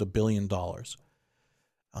them, which was $1 billion.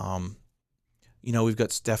 You know, we've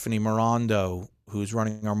got Stephanie Mirando, who's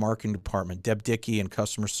running our marketing department, Deb Dickey in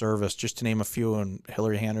customer service, just to name a few, and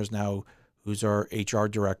Hillary Hanners now, who's our HR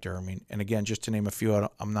director. I mean, and again, just to name a few,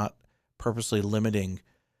 I'm not purposely limiting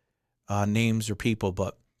names or people,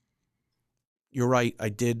 but you're right. I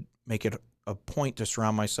did make it a point to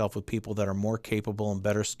surround myself with people that are more capable and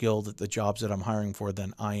better skilled at the jobs that I'm hiring for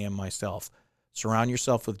than I am myself. Surround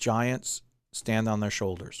yourself with giants, stand on their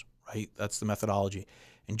shoulders, right? That's the methodology.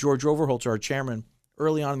 And George Overholtz, our chairman,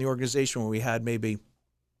 early on in the organization when we had maybe,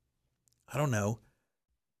 I don't know,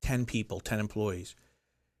 10 people, 10 employees,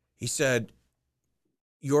 he said,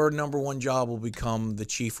 your number one job will become the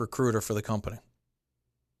chief recruiter for the company.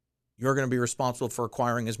 You're going to be responsible for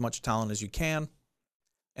acquiring as much talent as you can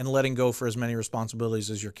and letting go for as many responsibilities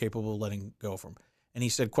as you're capable of letting go from. And he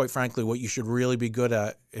said, quite frankly, what you should really be good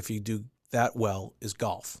at if you do that well is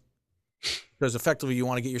golf. Because effectively you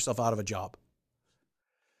want to get yourself out of a job.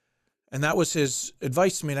 And that was his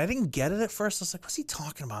advice to me. And I didn't get it at first. I was like, what's he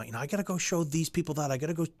talking about? You know, I got to go show these people that. I got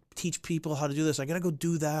to go teach people how to do this. I got to go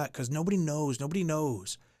do that because nobody knows. Nobody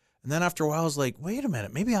knows. And then after a while, I was like, wait a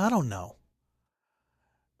minute. Maybe I don't know.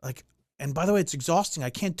 Like, and by the way, it's exhausting. I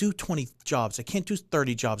can't do 20 jobs. I can't do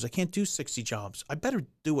 30 jobs. I can't do 60 jobs. I better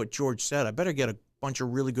do what George said. I better get a bunch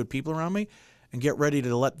of really good people around me and get ready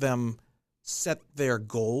to let them set their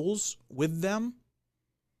goals with them.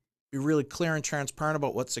 Be really clear and transparent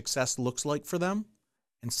about what success looks like for them,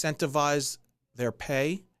 incentivize their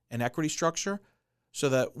pay and equity structure so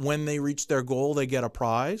that when they reach their goal, they get a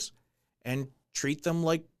prize, and treat them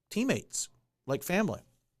like teammates, like family.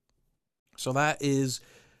 So that is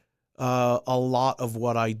a lot of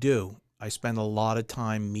what I do. I spend a lot of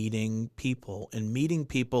time meeting people, and meeting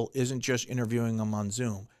people isn't just interviewing them on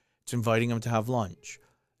Zoom. It's inviting them to have lunch.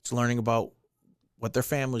 It's learning about what their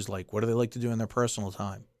family's like. What do they like to do in their personal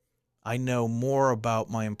time? I know more about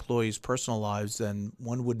my employees' personal lives than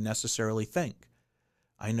one would necessarily think.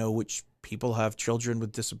 I know which people have children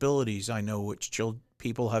with disabilities. I know which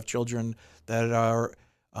people have children that are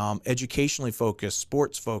educationally focused,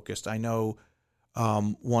 sports focused. I know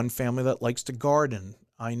one family that likes to garden.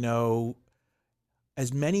 I know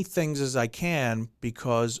as many things as I can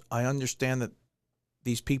because I understand that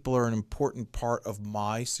these people are an important part of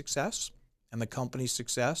my success and the company's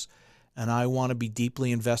success. and I want to be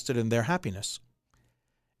deeply invested in their happiness.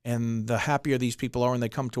 And the happier these people are when they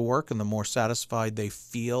come to work and the more satisfied they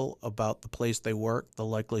feel about the place they work, the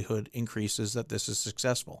likelihood increases that this is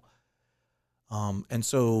successful. And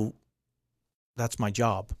so that's my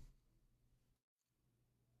job.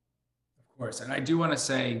 Of course. And I do want to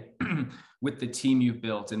say, with the team you've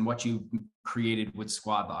built and what you've created with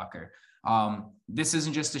Squad Locker, this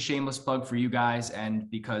isn't just a shameless plug for you guys, and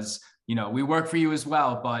because, you know, we work for you as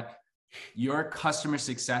well, but your customer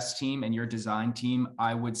success team and your design team,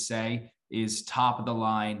 I would say, is top of the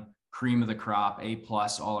line, cream of the crop, A+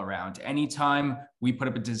 all around. Anytime we put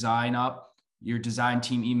up a design up, your design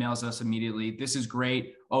team emails us immediately. This is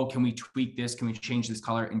great. Oh, can we tweak this? Can we change this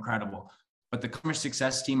color? Incredible. But the customer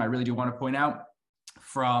success team, I really do want to point out,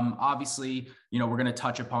 from obviously, you know, we're going to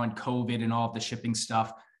touch upon COVID and all of the shipping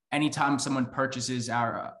stuff. Anytime someone purchases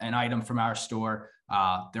an item from our store,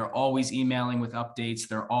 they're always emailing with updates.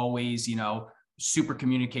 They're always, you know, super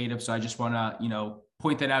communicative. So I just want to, you know,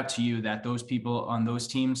 point that out to you, that those people on those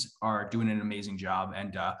teams are doing an amazing job,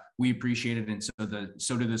 and we appreciate it. And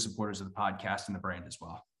so do the supporters of the podcast and the brand as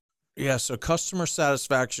well. Yeah. So customer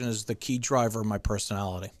satisfaction is the key driver of my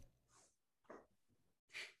personality.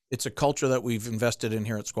 It's a culture that we've invested in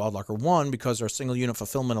here at Squad Locker. One, because our single unit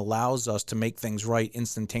fulfillment allows us to make things right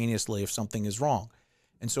instantaneously if something is wrong.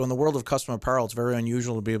 And so in the world of custom apparel, it's very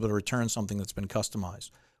unusual to be able to return something that's been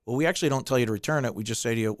customized. Well, we actually don't tell you to return it. We just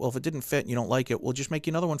say to you, well, if it didn't fit and you don't like it, we'll just make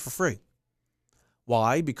you another one for free.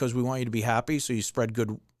 Why? Because we want you to be happy, so you spread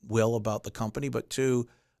goodwill about the company. But two,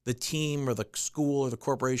 the team or the school or the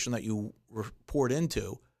corporation that you report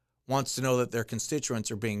into wants to know that their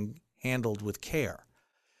constituents are being handled with care.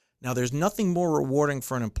 Now, there's nothing more rewarding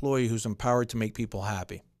for an employee who's empowered to make people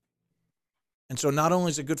happy. And so not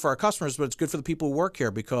only is it good for our customers, but it's good for the people who work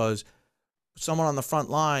here, because someone on the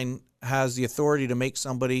front line has the authority to make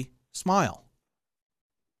somebody smile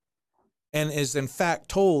and is in fact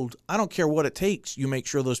told, I don't care what it takes, you make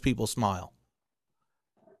sure those people smile.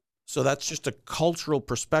 So that's just a cultural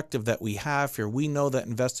perspective that we have here. We know that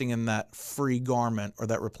investing in that free garment or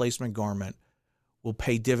that replacement garment will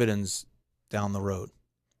pay dividends down the road.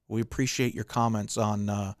 We appreciate your comments on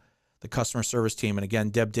the customer service team. And again,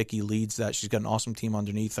 Deb Dickey leads that. She's got an awesome team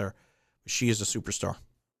underneath her. She is a superstar.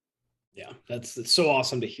 Yeah, it's so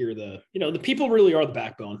awesome to hear the people really are the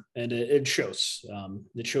backbone, and it shows.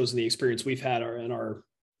 It shows in the experience we've had our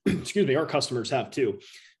our customers have too.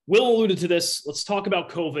 Will alluded to this. Let's talk about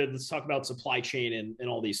COVID. Let's talk about supply chain and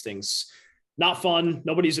all these things. Not fun.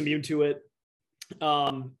 Nobody's immune to it.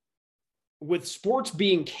 With sports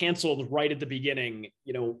being canceled right at the beginning,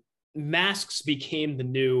 masks became the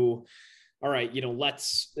new, all right,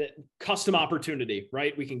 let's custom opportunity,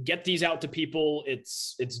 right? We can get these out to people.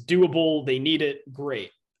 It's doable. They need it. Great.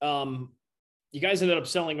 You guys ended up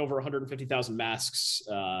selling over 150,000 masks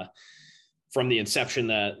from the inception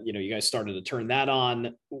that, you guys started to turn that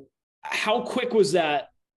on. How quick was that,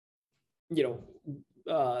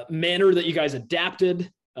 manner that you guys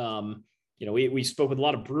adapted? We spoke with a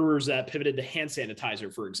lot of brewers that pivoted to hand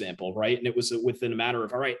sanitizer, for example, right? And it was within a matter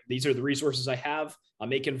of, all right, these are the resources I have. I'm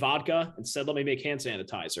making vodka. Instead, let me make hand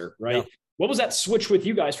sanitizer, right? Yeah. What was that switch with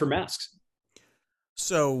you guys for masks?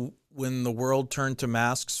 So when the world turned to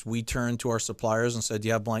masks, we turned to our suppliers and said, do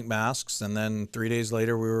you have blank masks? And then 3 days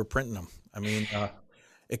later, we were printing them. I mean,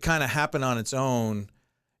 it kind of happened on its own.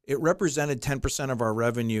 It represented 10% of our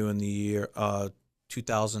revenue in the year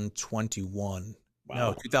 2021.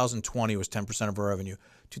 Wow. No, 2020 was 10% of our revenue.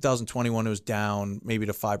 2021, it was down maybe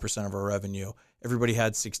to 5% of our revenue. Everybody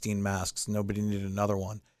had 16 masks. Nobody needed another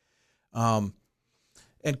one.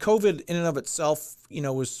 And COVID in and of itself,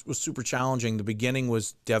 was super challenging. The beginning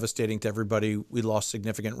was devastating to everybody. We lost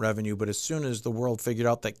significant revenue. But as soon as the world figured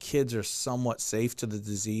out that kids are somewhat safe to the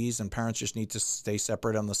disease and parents just need to stay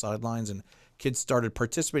separate on the sidelines, and kids started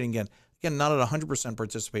participating again, not at 100%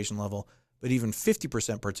 participation level, but even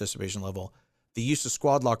 50% participation level, the use of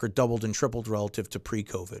Squad Locker doubled and tripled relative to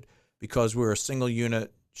pre-COVID, because we're a single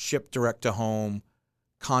unit, ship direct to home,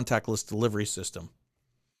 contactless delivery system.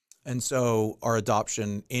 And so our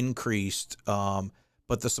adoption increased,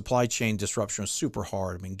 but the supply chain disruption was super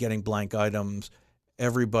hard. I mean, getting blank items,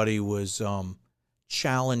 everybody was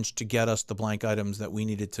challenged to get us the blank items that we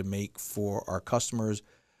needed to make for our customers.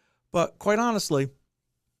 But quite honestly,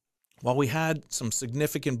 while we had some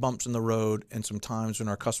significant bumps in the road and some times when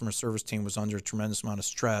our customer service team was under a tremendous amount of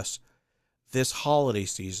stress, this holiday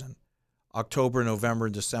season, October, November,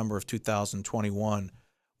 and December of 2021,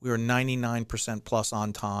 we were 99% plus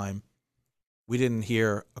on time. We didn't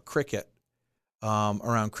hear a cricket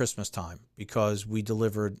around Christmas time because we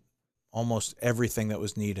delivered almost everything that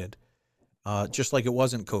was needed, just like it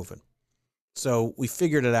wasn't COVID. So we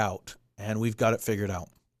figured it out, and we've got it figured out.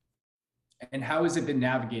 And how has it been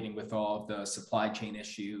navigating with all of the supply chain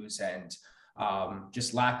issues and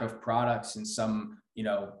just lack of products and some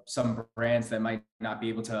brands that might not be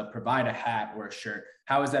able to provide a hat or a shirt?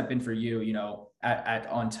 How has that been for you, at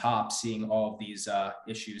on top, seeing all of these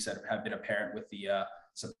issues that have been apparent with the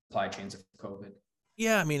supply chains of COVID?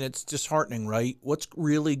 Yeah, I mean, it's disheartening, right? What's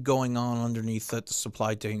really going on underneath that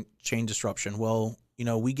supply chain disruption? Well,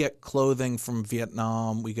 we get clothing from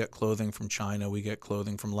Vietnam, we get clothing from China, we get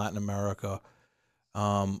clothing from Latin America.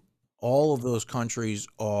 All of those countries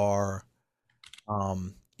are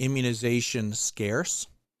immunization scarce,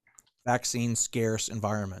 vaccine scarce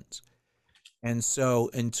environments. And so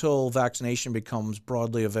until vaccination becomes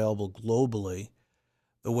broadly available globally,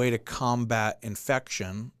 the way to combat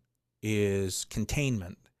infection is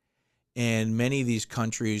containment. And many of these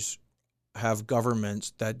countries have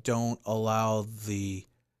governments that don't allow the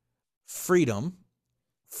freedom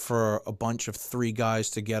for a bunch of three guys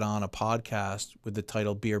to get on a podcast with the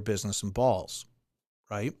title Beer, Business, and Balls,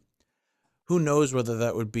 right? Who knows whether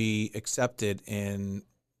that would be accepted in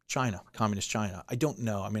China, communist China? I don't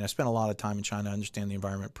know. I mean, I spent a lot of time in China. I understand the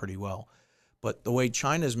environment pretty well. But the way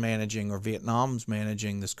China's managing or Vietnam's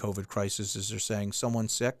managing this COVID crisis is they're saying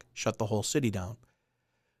someone's sick, shut the whole city down.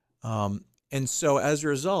 And so as a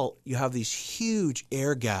result, you have these huge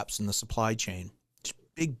air gaps in the supply chain, just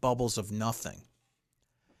big bubbles of nothing.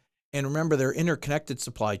 And remember, they're interconnected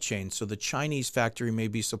supply chains. So the Chinese factory may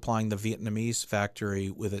be supplying the Vietnamese factory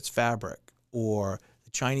with its fabric, or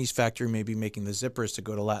the Chinese factory may be making the zippers to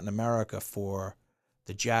go to Latin America for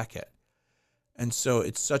the jacket. And so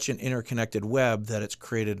it's such an interconnected web that it's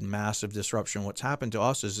created massive disruption. What's happened to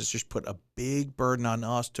us is it's just put a big burden on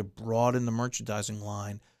us to broaden the merchandising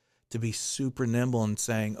line, to be super nimble and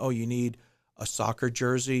saying, oh, you need a soccer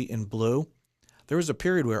jersey in blue. There was a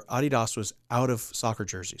period where Adidas was out of soccer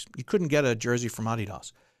jerseys. You couldn't get a jersey from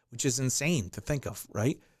Adidas, which is insane to think of,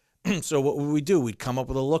 right? So what would we do? We'd come up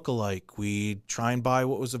with a lookalike. We'd try and buy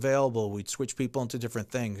what was available. We'd switch people into different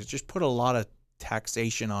things. It just put a lot of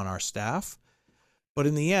taxation on our staff. But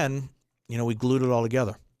in the end, we glued it all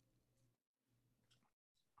together.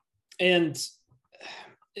 And,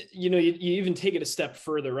 you even take it a step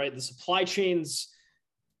further, right? The supply chains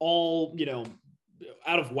all,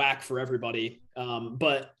 out of whack for everybody.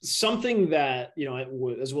 But something that,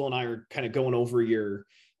 as Will and I are kind of going over your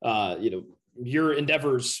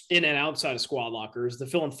endeavors in and outside of Squad Lockers, the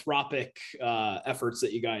philanthropic efforts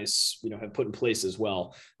that you guys, have put in place as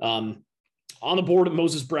well. On the board at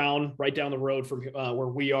Moses Brown, right down the road from where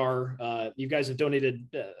we are, you guys have donated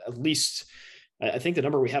at least, I think the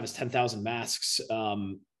number we have is 10,000 masks.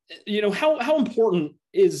 How important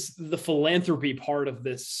is the philanthropy part of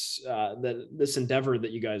this this endeavor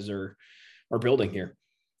that you guys are building here?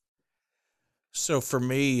 So for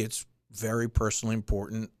me, it's very personally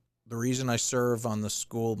important. The reason I serve on the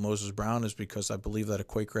school, Moses Brown, is because I believe that a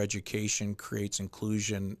Quaker education creates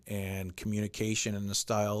inclusion and communication in a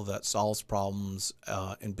style that solves problems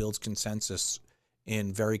and builds consensus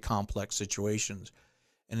in very complex situations.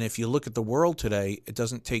 And if you look at the world today, it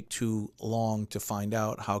doesn't take too long to find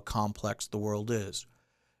out how complex the world is.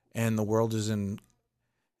 And the world is in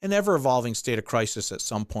an ever-evolving state of crisis at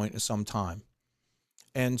some point in some time.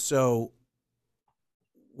 And so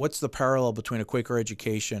what's the parallel between a Quaker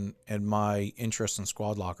education and my interest in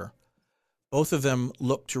Squad Locker? Both of them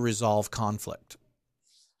look to resolve conflict.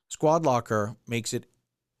 Squad Locker makes it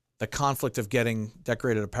the conflict of getting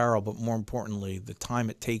decorated apparel, but more importantly, the time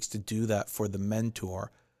it takes to do that for the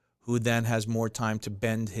mentor, who then has more time to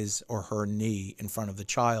bend his or her knee in front of the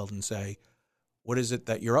child and say, what is it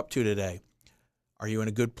that you're up to today? Are you in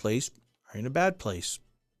a good place? Are you in a bad place?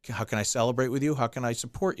 How can I celebrate with you? How can I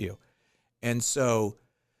support you? And so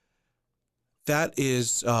that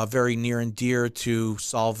is very near and dear to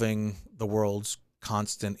solving the world's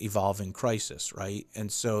constant evolving crisis, right?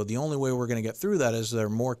 And so the only way we're going to get through that is there are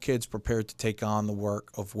more kids prepared to take on the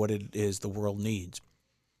work of what it is the world needs.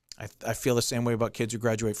 I feel the same way about kids who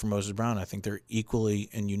graduate from Moses Brown. I think they're equally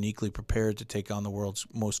and uniquely prepared to take on the world's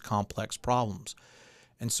most complex problems.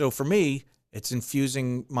 And so for me, it's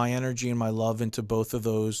infusing my energy and my love into both of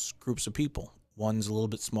those groups of people. One's a little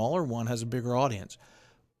bit smaller, one has a bigger audience.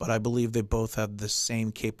 But I believe they both have the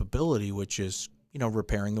same capability, which is,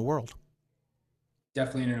 repairing the world.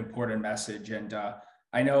 Definitely an important message. And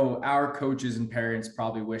I know our coaches and parents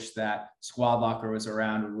probably wish that Squad Locker was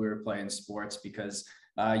around when we were playing sports, because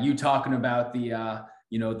you talking about the,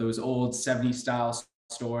 those old 70s style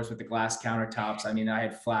stores with the glass countertops. I mean, I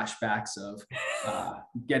had flashbacks of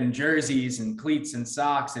getting jerseys and cleats and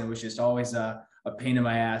socks, and it was just always a a pain in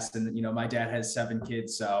my ass. And, you know, my dad has 7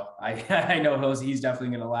 kids, so I know he's definitely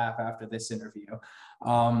going to laugh after this interview.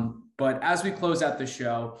 But as we close out the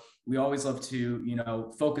show, we always love to, you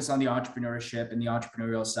know, focus on the entrepreneurship and the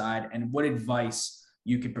entrepreneurial side and what advice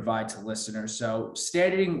you could provide to listeners. So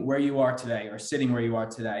standing where you are today or sitting where you are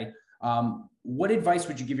today, what advice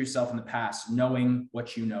would you give yourself in the past, knowing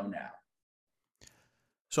what you know now?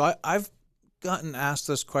 So I've gotten asked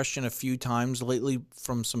this question a few times lately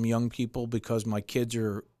from some young people because my kids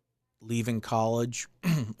are leaving college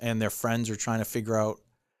and their friends are trying to figure out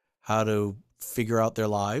how to figure out their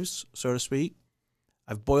lives, so to speak.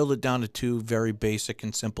 I've boiled it down to 2 very basic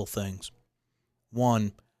and simple things.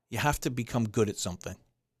 1, you have to become good at something.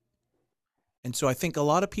 And so I think a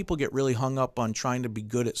lot of people get really hung up on trying to be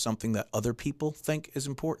good at something that other people think is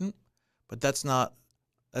important, but that's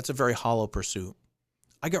a very hollow pursuit.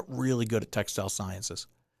 I got really good at textile sciences,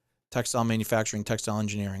 textile manufacturing, textile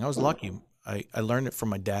engineering. I was lucky. I learned it from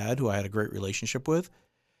my dad, who I had a great relationship with,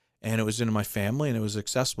 and it was in my family and it was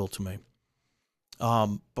accessible to me.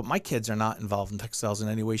 But my kids are not involved in textiles in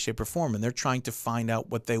any way, shape, or form, and they're trying to find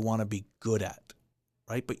out what they want to be good at,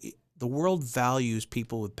 right? But the world values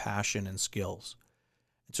people with passion and skills.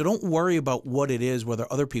 So don't worry about what it is, whether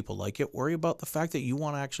other people like it. Worry about the fact that you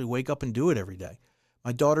want to actually wake up and do it every day.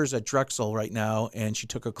 My daughter's at Drexel right now, and she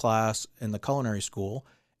took a class in the culinary school,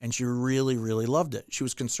 and she really, really loved it. She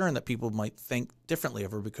was concerned that people might think differently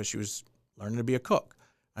of her because she was learning to be a cook.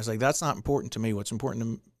 I was like, that's not important to me. What's important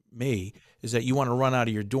to me is that you want to run out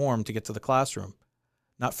of your dorm to get to the classroom,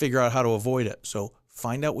 not figure out how to avoid it. So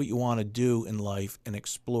find out what you want to do in life and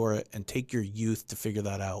explore it and take your youth to figure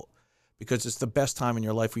that out, because it's the best time in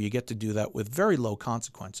your life where you get to do that with very low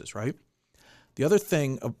consequences, right? The other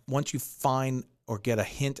thing, once you find or get a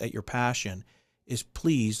hint at your passion, is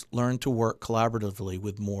please learn to work collaboratively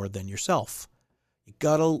with more than yourself. You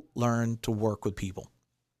got to learn to work with people.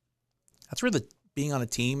 That's where being on a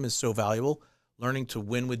team is so valuable. Learning to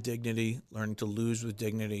win with dignity, learning to lose with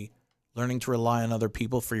dignity, learning to rely on other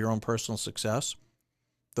people for your own personal success.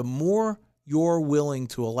 The more you're willing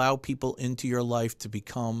to allow people into your life to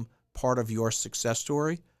become part of your success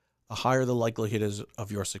story, the higher the likelihood is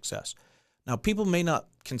of your success. Now, people may not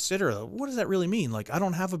consider, what does that really mean? Like, I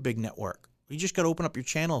don't have a big network. You just got to open up your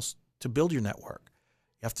channels to build your network.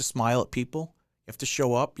 You have to smile at people. You have to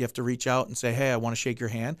show up. You have to reach out and say, hey, I want to shake your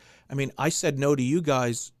hand. I mean, I said no to you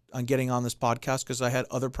guys on getting on this podcast because I had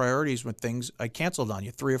other priorities with things. I canceled on you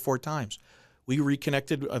 3 or 4 times. We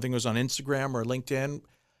reconnected, I think it was on Instagram or LinkedIn,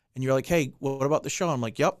 and you're like, hey, what about the show? I'm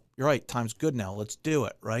like, yep, you're right. Time's good now. Let's do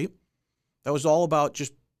it, right? That was all about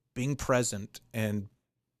just being present and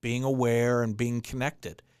being aware and being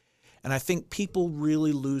connected. And I think people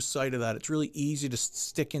really lose sight of that. It's really easy to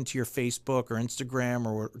stick into your Facebook or Instagram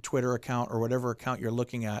or Twitter account or whatever account you're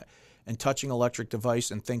looking at and touching an electric device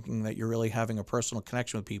and thinking that you're really having a personal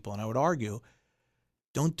connection with people. And I would argue,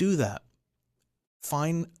 don't do that.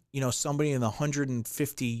 Find, somebody in the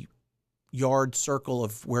 150-yard circle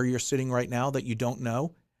of where you're sitting right now that you don't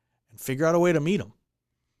know and figure out a way to meet them.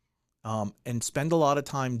 And spend a lot of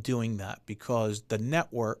time doing that, because the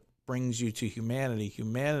network brings you to humanity.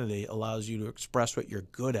 Humanity allows you to express what you're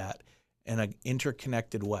good at in an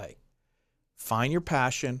interconnected way. Find your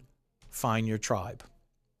passion, find your tribe.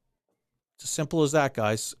 It's as simple as that,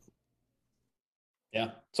 guys. Yeah,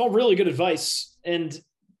 it's all really good advice. And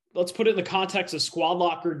let's put it in the context of Squad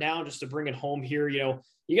Locker now, just to bring it home here. You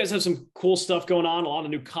guys have some cool stuff going on, a lot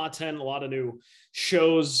of new content, a lot of new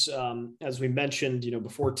shows. As we mentioned,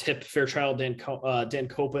 before Tip, Fairchild, Dan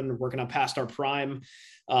Copen, working on Past Our Prime.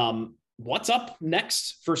 What's up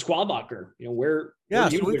next for Squad Locker? So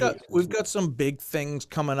we've got some big things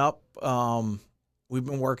coming up. We've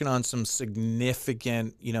been working on some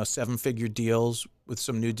significant, 7-figure deals with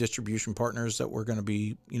some new distribution partners that we're going to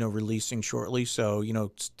be, releasing shortly. So,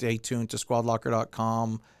 stay tuned to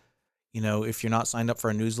squadlocker.com. If you're not signed up for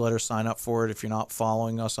a newsletter, sign up for it. If you're not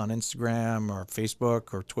following us on Instagram or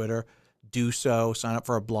Facebook or Twitter, do so. Sign up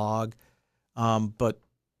for our blog. But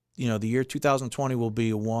the year 2020 will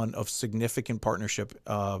be one of significant partnership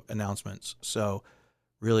announcements. So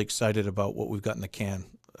really excited about what we've got in the can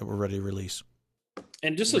that we're ready to release.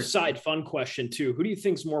 And just a side fun question too. Who do you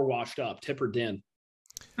think's more washed up, Tip or Dan?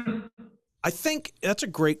 I think that's a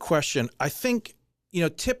great question. I think,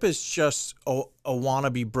 Tip is just a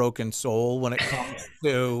wannabe broken soul when it comes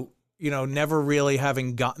to, never really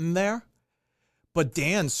having gotten there. But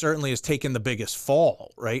Dan certainly has taken the biggest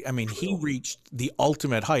fall, right? I mean, he reached the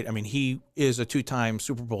ultimate height. I mean, he is a 2-time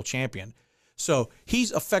Super Bowl champion. So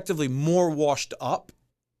he's effectively more washed up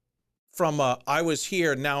from I was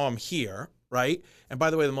here, now I'm here, right? And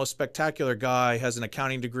by the way, the most spectacular guy has an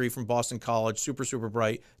accounting degree from Boston College, super, super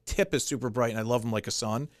bright. Tip is super bright, and I love him like a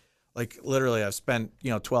son. Like literally, I've spent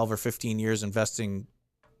 12 or 15 years investing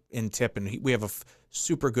in Tip, and we have a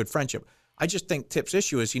super good friendship. I just think Tip's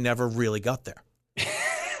issue is he never really got there.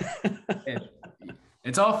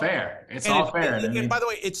 It's all fair. It's all fair. And by the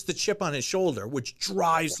way, it's the chip on his shoulder, which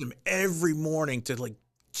drives him every morning to like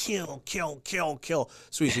kill.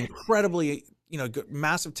 So he's incredibly,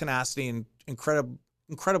 massive tenacity and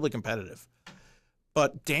incredibly competitive.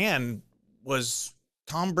 But Dan was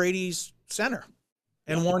Tom Brady's center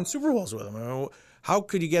and won Super Bowls with him. I mean, how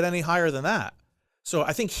could you get any higher than that? So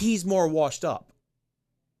I think he's more washed up.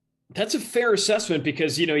 That's a fair assessment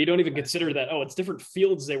because, you don't even consider that, it's different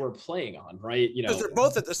fields they were playing on, right? Because they're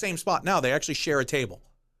both at the same spot now. They actually share a table.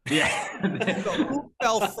 Yeah. So who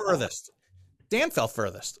fell furthest? Dan fell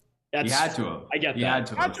furthest. You had to have. I get that. You had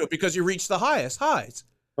to have because you reached the highest highs.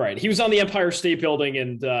 Right. He was on the Empire State Building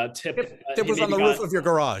and Tip was on the roof of your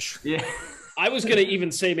garage. Yeah. I was going to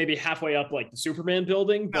even say maybe halfway up like the Superman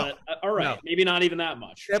building, but all right, maybe not even that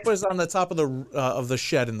much. Tip was on the top of the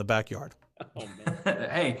shed in the backyard. Oh, man.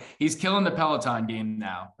 Hey, he's killing the Peloton game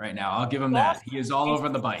right now. I'll give him that. He is all over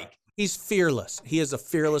the bike. He's fearless. He is a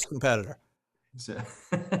fearless competitor.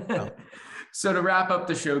 So to wrap up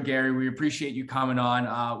the show, Gary, we appreciate you coming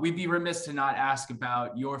on. We'd be remiss to not ask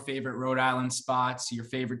about your favorite Rhode Island spots, your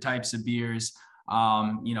favorite types of beers.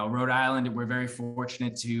 Rhode Island, we're very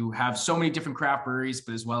fortunate to have so many different craft breweries,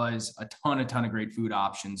 but as well as a ton of great food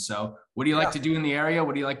options. So what do you like to do in the area?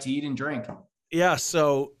 What do you like to eat and drink? Yeah,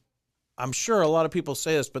 so I'm sure a lot of people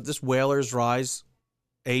say this, but this Whalers Rise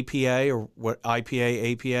APA or what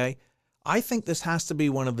IPA, APA, I think this has to be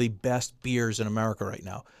one of the best beers in America right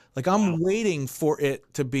now. Like I'm waiting for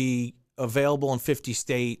it to be available in 50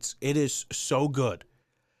 states. It is so good.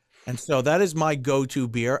 And so that is my go-to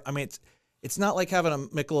beer. I mean, it's not like having a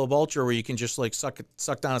Michelob Ultra where you can just like suck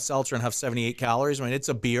down a seltzer and have 78 calories. I mean, it's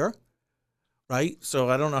a beer, right? So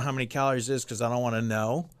I don't know how many calories it is because I don't want to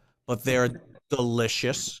know, but they're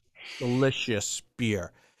delicious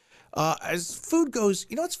beer. As food goes,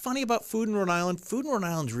 what's funny about food in Rhode Island? Food in Rhode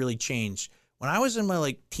Island's really changed. When I was in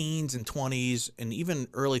my teens and 20s and even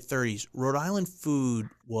early 30s, Rhode Island food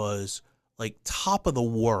was like top of the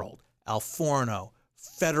world. Al Forno,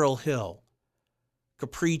 Federal Hill,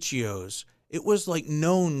 Capriccio's. It was like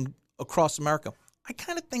known across America. I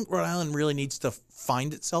kind of think Rhode Island really needs to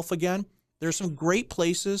find itself again. There's some great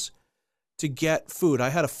places to get food. I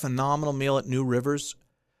had a phenomenal meal at New Rivers,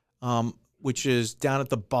 which is down at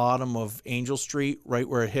the bottom of Angel Street, right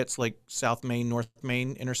where it hits like South Main, North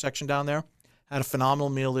Main intersection down there. Had a phenomenal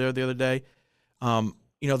meal there the other day.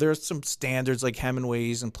 There's some standards like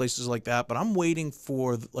Hemingway's and places like that, but I'm waiting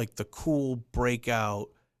for like the cool breakout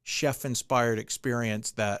chef-inspired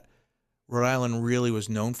experience that Rhode Island really was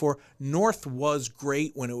known for. North was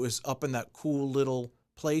great when it was up in that cool little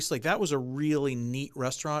place. Like that was a really neat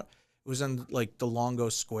restaurant. It was in like DeLongo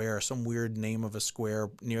Square, some weird name of a square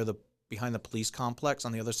behind the police complex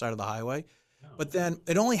on the other side of the highway. But then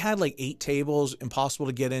it only had like 8 tables, impossible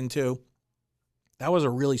to get into. That was a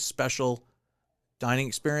really special dining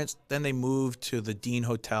experience. Then they moved to the Dean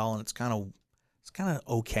Hotel, and it's kind of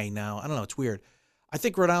okay now. I don't know. It's weird. I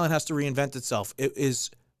think Rhode Island has to reinvent itself. It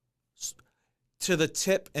is to the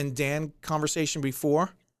Tip and Dan conversation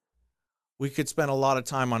before. We could spend a lot of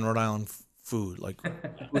time on Rhode Island food, like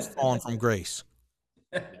who's fallen from grace.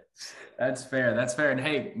 That's fair. That's fair. And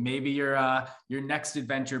hey, maybe your next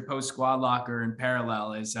adventure post Squad Locker in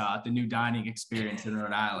parallel is the new dining experience in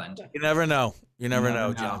Rhode Island. You never know. You never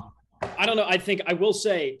know, John. I don't know. I think I will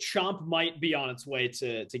say Chomp might be on its way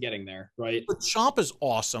to getting there, right? But Chomp is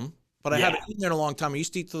awesome, but I haven't eaten there in a long time. I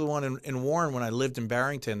used to eat to the one in Warren when I lived in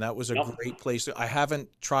Barrington. That was a great place. I haven't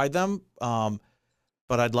tried them,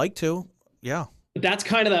 but I'd like to. Yeah. That's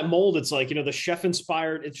kind of that mold. It's like, the chef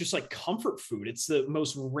inspired, it's just like comfort food. It's the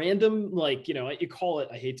most random, you call it,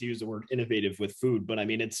 I hate to use the word innovative with food, but I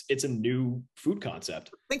mean, it's a new food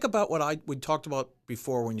concept. Think about what we talked about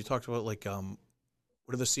before when you talked about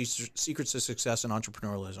what are the secrets to success in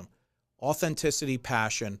entrepreneurialism? Authenticity,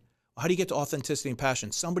 passion. How do you get to authenticity and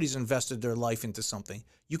passion? Somebody's invested their life into something.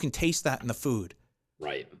 You can taste that in the food.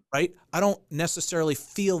 Right. Right? I don't necessarily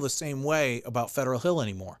feel the same way about Federal Hill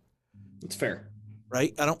anymore. It's fair.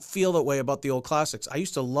 Right? I don't feel that way about the old classics. I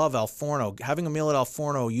used to love Al Forno. Having a meal at Al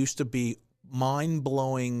Forno used to be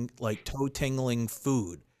mind-blowing, like toe-tingling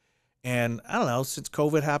food. And I don't know, since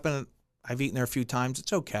COVID happened, I've eaten there a few times.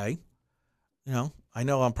 It's okay. I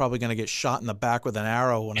know I'm probably going to get shot in the back with an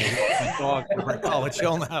arrow when I eat my dog over at College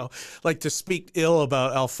Hill now. Like to speak ill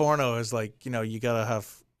about Al Forno is like, you got to have,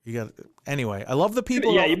 You got anyway. I love the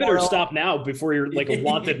people. Yeah, you better stop now before you're like a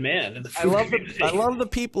wanted man in the food community. I love the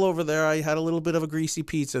people over there. I had a little bit of a greasy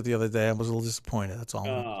pizza the other day. I was a little disappointed. That's all.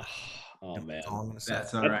 Man, that's all I'm gonna say.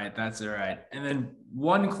 That's all right. That's all right. And then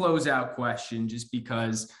one closeout question, just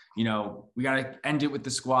because we got to end it with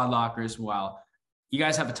the Squad Locker as well. You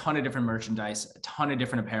guys have a ton of different merchandise, a ton of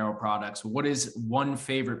different apparel products. What is one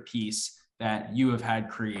favorite piece that you have had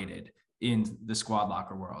created in the Squad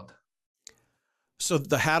Locker world? So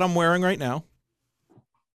the hat I'm wearing right now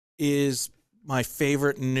is my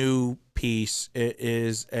favorite new piece. It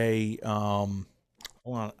is a hold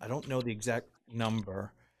on, I don't know the exact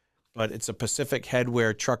number, but it's a Pacific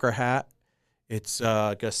Headwear trucker hat. It's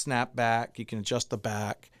like a snapback. You can adjust the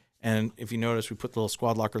back, and if you notice, we put the little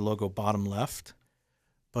Squad Locker logo bottom left.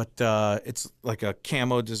 But it's like a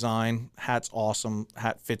camo design. Hat's awesome.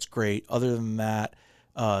 Hat fits great. Other than that,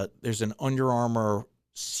 there's an Under Armour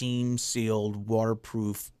seam sealed,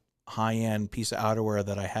 waterproof, high end piece of outerwear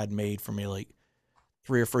that I had made for me like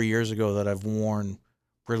 3 or 4 years ago that I've worn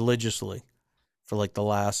religiously for like the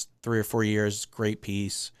last 3 or 4 years. Great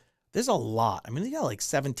piece. There's a lot. I mean, they got like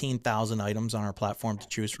 17,000 items on our platform to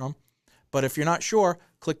choose from. But if you're not sure,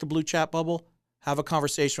 click the blue chat bubble, have a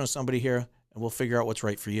conversation with somebody here, and we'll figure out what's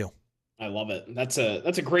right for you. I love it. That's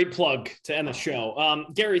a great plug to end the show.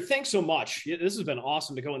 Gary, thanks so much. This has been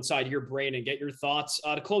awesome to go inside your brain and get your thoughts.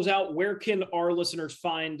 To close out, where can our listeners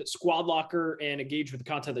find Squad Locker and engage with the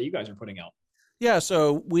content that you guys are putting out? Yeah,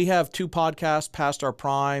 so we have 2 podcasts, Past Our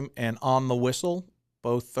Prime and On the Whistle.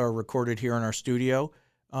 Both are recorded here in our studio.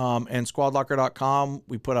 And squadlocker.com,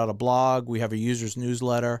 we put out a blog. We have a user's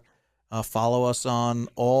newsletter. Follow us on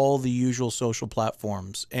all the usual social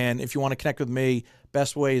platforms. And if you want to connect with me,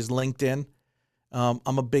 best way is LinkedIn.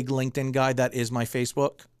 I'm a big LinkedIn guy. That is my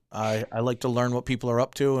Facebook. I like to learn what people are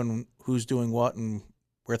up to and who's doing what and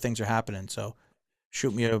where things are happening. So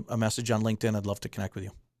shoot me a message on LinkedIn. I'd love to connect with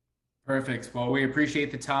you. Perfect. Well, we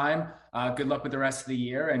appreciate the time. Good luck with the rest of the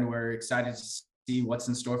year, and we're excited to see what's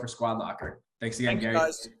in store for Squad Locker. Thanks again, Gary.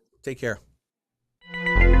 Guys. Take care.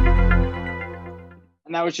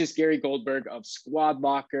 And that was just Gary Goldberg of Squad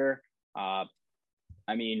Locker. I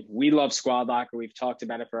mean, we love Squad Locker. We've talked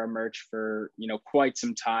about it for our merch for, quite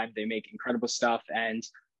some time. They make incredible stuff, and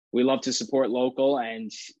we love to support local.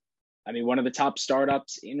 And I mean, one of the top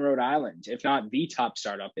startups in Rhode Island, if not the top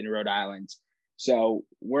startup in Rhode Island. So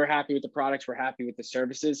we're happy with the products. We're happy with the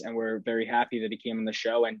services, and we're very happy that he came on the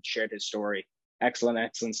show and shared his story.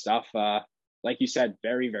 Excellent stuff. Like you said,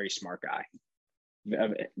 very, very smart guy.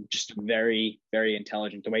 Just very, very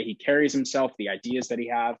intelligent. The way he carries himself, the ideas that he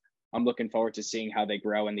have. I'm looking forward to seeing how they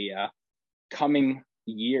grow in the coming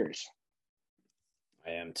years.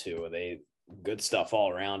 I am too. Good stuff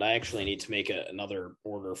all around. I actually need to make another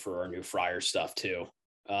order for our new Fryer stuff too.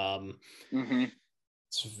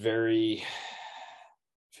 It's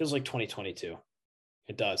feels like 2022.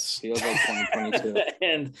 It does. Feels like 2022.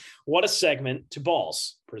 And what a segment to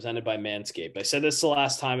balls presented by Manscaped. I said this the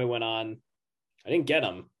last time I went on. I didn't get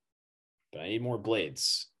them, but I need more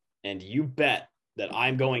blades. And you bet that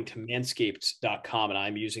I'm going to manscaped.com and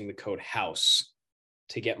I'm using the code HOUSE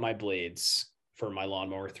to get my blades for my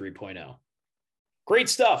lawnmower 3.0. Great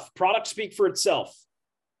stuff. Products speak for itself.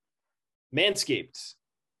 Manscaped,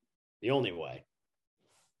 the only way.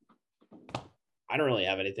 I don't really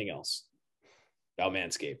have anything else about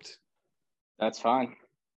Manscaped. That's fine.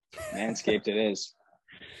 Manscaped it is.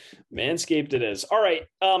 Manscaped it is. All right.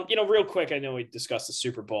 Real quick, I know we discussed the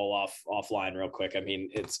Super Bowl offline real quick. I mean,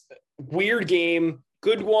 it's a weird game,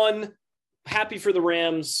 good one. Happy for the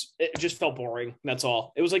Rams. It just felt boring. That's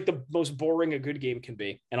all. It was like the most boring a good game can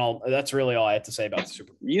be. And that's really all I had to say about the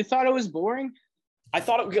Super Bowl. You thought it was boring? I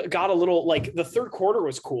thought it got a little, like, the third quarter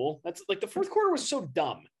was cool. That's like the fourth quarter was so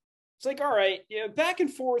dumb. It's like, all right, back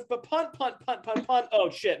and forth, but punt. Oh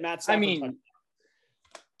shit, Matt.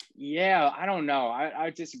 Yeah, I don't know. I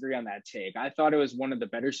disagree on that take. I thought it was one of the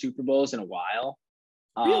better Super Bowls in a while.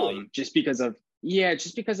 Really? Just because of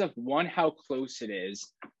one, how close it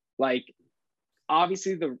is. Like,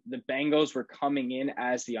 obviously the Bengals were coming in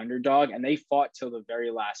as the underdog and they fought till the very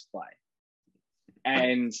last play.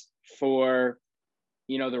 And for,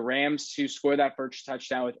 the Rams to score that first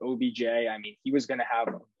touchdown with OBJ, I mean, he was going to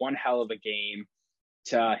have one hell of a game.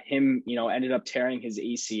 To him, ended up tearing his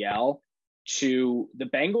ACL. To the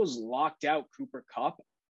Bengals locked out Cooper Kupp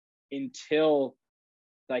until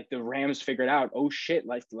like the Rams figured out, oh shit,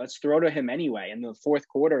 like let's throw to him anyway. In the fourth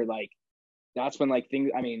quarter, like that's when like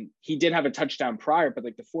things, I mean, he did have a touchdown prior, but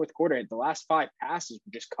like the fourth quarter, the last 5 passes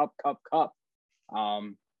were just Kupp.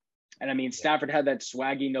 And I mean, Stafford had that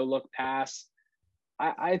swaggy no look pass.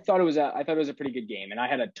 I thought it was a pretty good game, and I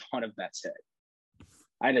had a ton of bets hit.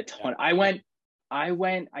 I had a ton. I went,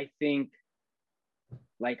 I think,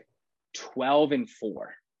 like 12-4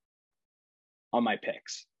 on my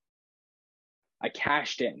picks. I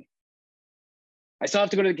cashed in. I still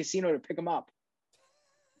have to go to the casino to pick them up.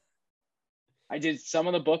 I did some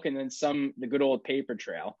of the book and then the good old paper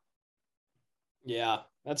trail. Yeah,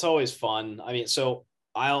 that's always fun. I mean, so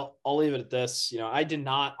I'll leave it at this. I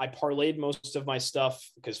parlayed most of my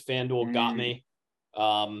stuff because FanDuel got me.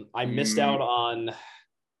 I missed out on,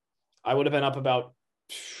 I would have been up about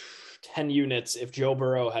 10 units if Joe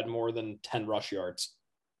Burrow had more than 10 rush yards.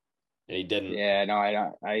 And he didn't. Yeah, no, I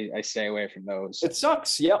don't. I stay away from those. It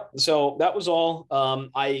sucks. Yep. So that was all.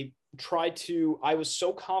 I was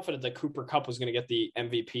so confident that Cooper Kupp was going to get the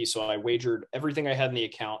MVP. So I wagered everything I had in the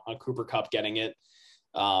account on Cooper Kupp getting it.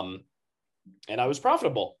 And I was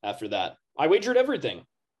profitable after that. I wagered everything.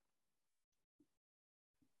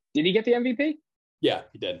 Did he get the MVP? Yeah,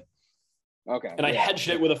 he did. Okay. And I hedged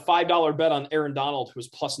it with a $5 bet on Aaron Donald, who was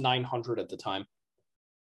plus 900 at the time.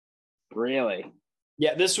 Really?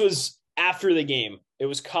 Yeah, this was after the game. It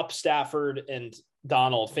was Kupp, Stafford, and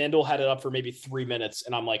Donald. FanDuel had it up for maybe 3 minutes,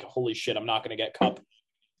 and I'm like, holy shit, I'm not going to get Kupp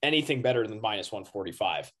anything better than minus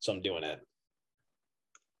 145. So I'm doing it.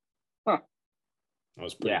 Huh. That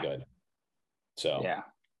was pretty good. So yeah.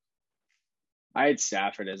 I had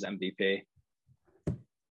Stafford as MVP.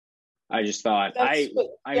 I just thought I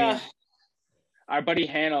mean, our buddy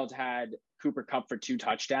Hanold had Cooper Kupp for 2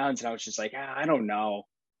 touchdowns, and I was just like, I don't know.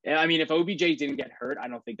 I mean, if OBJ didn't get hurt, I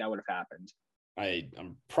don't think that would have happened.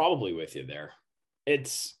 I'm probably with you there. I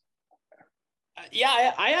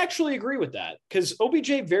actually agree with that because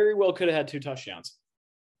OBJ very well could have had 2 touchdowns.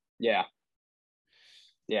 Yeah.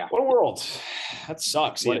 Yeah. What a world. That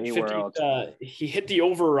sucks. What a world. He hit the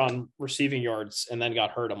over on receiving yards and then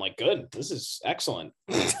got hurt. I'm like, good. This is excellent.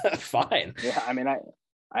 Fine. Yeah. I mean,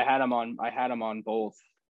 I had him on both.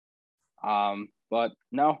 But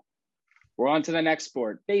no, we're on to the next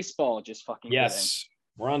sport. Baseball. Just fucking yes. Kidding.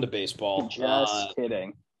 We're on to baseball. Just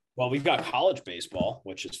kidding. Well, we've got college baseball,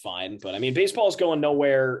 which is fine. But I mean, baseball is going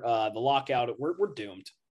nowhere. The lockout, we're doomed.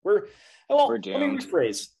 We're doomed. Let me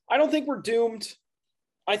rephrase. I don't think we're doomed.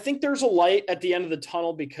 I think there's a light at the end of the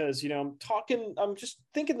tunnel because, I'm just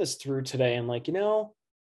thinking this through today and like,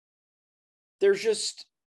 it's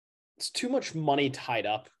too much money tied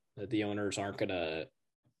up that the owners they're not going to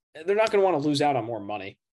want to lose out on more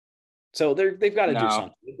money. So they've got to do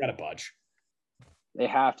something. They've got to budge. They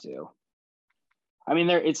have to. I mean,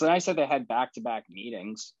 it's nice that they had back-to-back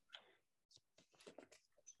meetings.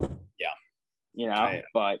 Yeah.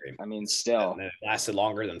 But I mean, still. And it lasted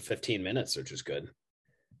longer than 15 minutes, which is good.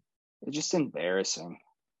 It's just embarrassing.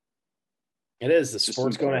 It is. The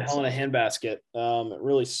sport's going to hell in a handbasket. It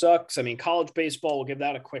really sucks. I mean, college baseball, we'll give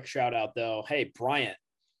that a quick shout out, though. Hey, Bryant,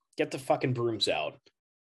 get the fucking brooms out.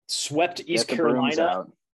 Swept East Carolina,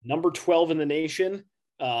 number 12 in the nation.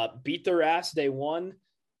 Beat their ass day one.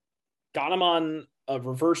 Got them on a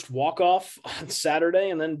reversed walk-off on Saturday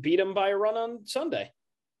and then beat them by a run on Sunday.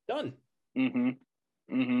 Done.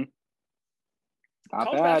 Mm-hmm.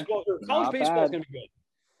 College baseball is going to be good.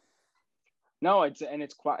 No, it's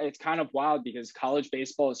kind of wild because college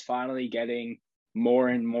baseball is finally getting more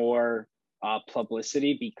and more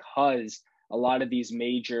publicity because a lot of these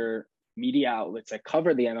major media outlets that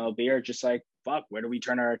cover the MLB are just like, fuck, where do we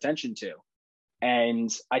turn our attention to?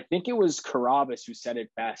 And I think it was Carabas who said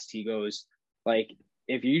it best. He goes, like,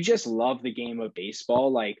 if you just love the game of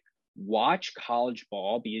baseball, like, watch college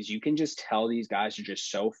ball because you can just tell these guys are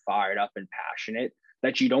just so fired up and passionate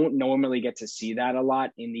that you don't normally get to see that a lot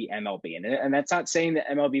in the MLB. And that's not saying that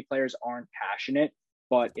MLB players aren't passionate,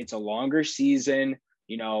 but it's a longer season.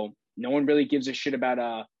 No one really gives a shit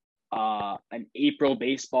about an April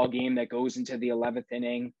baseball game that goes into the 11th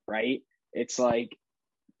inning, right? It's like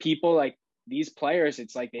people like these players,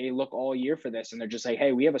 it's like they look all year for this and they're just like,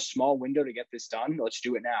 hey, we have a small window to get this done. Let's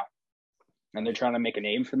do it now. And they're trying to make a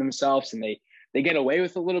name for themselves and they get away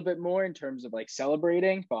with a little bit more in terms of like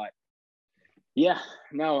celebrating, but yeah,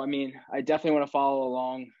 no, I mean, I definitely want to follow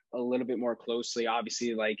along a little bit more closely.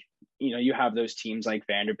 Obviously, like, you have those teams like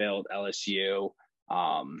Vanderbilt, LSU,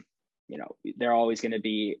 they're always going to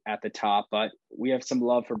be at the top, but we have some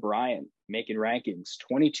love for Bryant making rankings,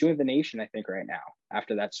 22 in the nation, I think right now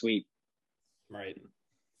after that sweep. Right.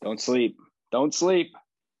 Don't sleep.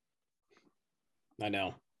 I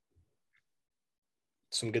know.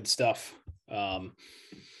 Some good stuff.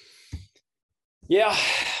 Yeah,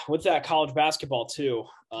 with that college basketball too.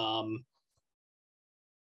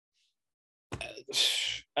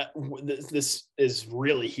 This is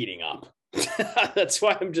really heating up. That's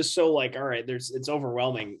why I'm just so like, all right, it's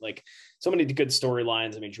overwhelming. Like so many good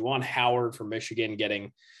storylines. I mean, Juwan Howard from Michigan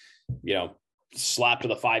getting, slapped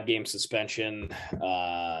with a 5-game suspension.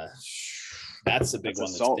 That's the big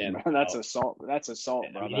one. That's assault. That's assault,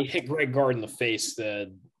 brother. I mean, he hit Greg Gard in the face.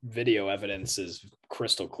 The video evidence is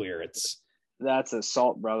crystal clear. That's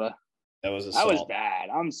assault, brother. That was assault. That was bad.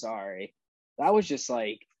 I'm sorry. That was just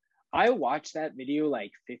like, I watched that video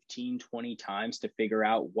like 15, 20 times to figure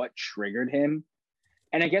out what triggered him.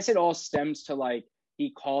 And I guess it all stems to like,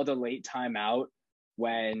 he called a late timeout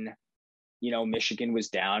when, Michigan was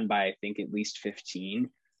down by, I think, at least 15.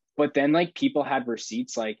 But then like people had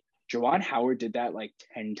receipts like Juwan Howard did that like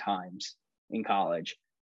 10 times in college.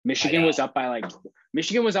 Michigan was up by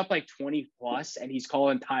 20 plus and he's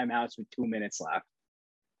calling timeouts with 2 minutes left.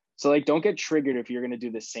 So like, don't get triggered if you're going to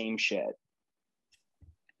do the same shit.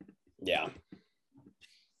 Yeah.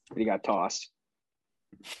 But he got tossed.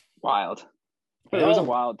 Wild. It was a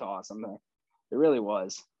wild toss. It really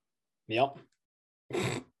was. Yep.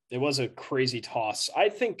 It was a crazy toss.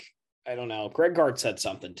 I don't know. Greg Gard said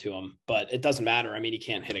something to him, but it doesn't matter. I mean, he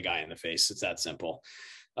can't hit a guy in the face. It's that simple.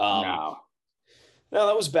 No,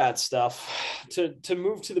 that was bad stuff. To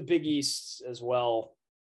move to the Big East as well.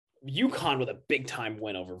 UConn with a big time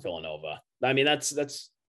win over Villanova. I mean, that's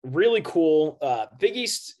really cool. Big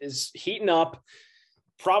East is heating up.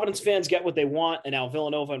 Providence fans get what they want, and now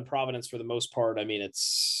Villanova and Providence, for the most part, I mean,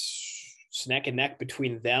 it's neck and neck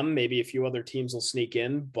between them. Maybe a few other teams will sneak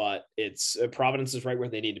in, but it's Providence is right where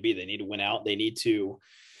they need to be. They need to win out. They need to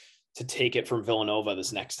take it from Villanova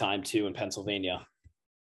this next time too in Pennsylvania.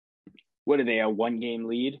 What are they, a 1-game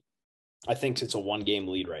lead? I think it's a 1-game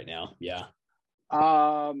lead right now. Yeah.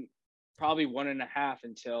 Probably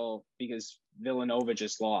 1.5 because Villanova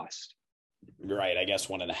just lost. Right. I guess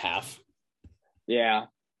 1.5. Yeah.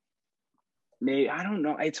 Maybe, I don't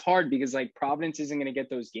know. It's hard because like Providence isn't going to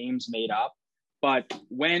get those games made up. But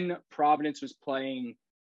when Providence was playing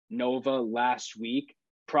Nova last week,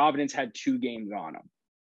 Providence had 2 games on them.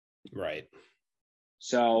 Right.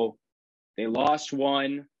 So they lost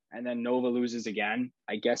 1 and then Nova loses again.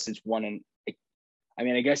 I guess it's 2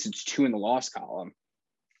 in the loss column.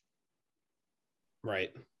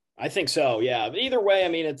 Right. I think so. Yeah. But either way, I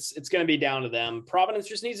mean, it's going to be down to them. Providence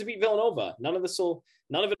just needs to beat Villanova. None of it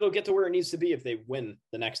will get to where it needs to be if they win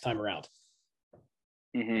the next time around.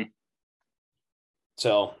 Mm-hmm.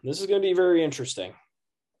 So this is going to be very interesting.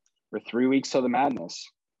 We're 3 weeks till the madness.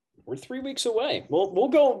 We're 3 weeks away. We'll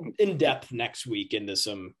go in depth next week into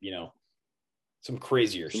some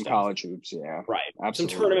crazier stuff. College hoops, yeah. Right.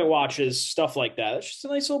 Absolutely. Some tournament watches, stuff like that. It's just a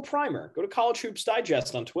nice little primer. Go to College Hoops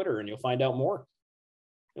Digest on Twitter and you'll find out more.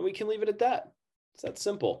 And we can leave it at that. It's that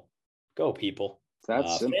simple. Go, people.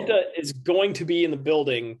 That's simple. Fanta is going to be in the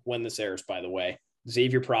building when this airs, by the way.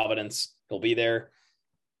 Xavier Providence. He'll be there.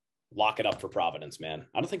 Lock it up for Providence, man.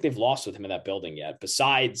 I don't think they've lost with him in that building yet,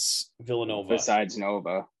 besides Villanova. Besides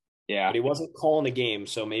Nova. Yeah. But he wasn't calling a game,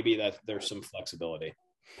 so maybe that there's some flexibility.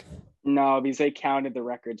 No, because they counted the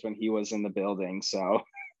records when he was in the building, so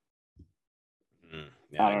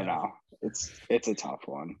yeah, I don't know. It's a tough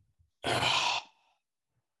one.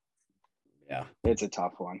 Yeah. It's a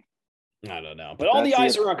tough one. I don't know. But all the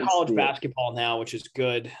eyes are on college basketball now, which is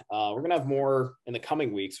good. We're going to have more in the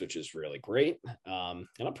coming weeks, which is really great. And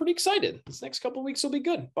I'm pretty excited. This next couple of weeks will be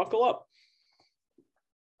good. Buckle up.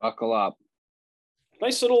 Buckle up.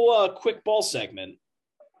 Nice little quick ball segment.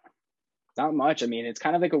 Not much. I mean, it's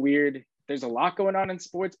kind of like there's a lot going on in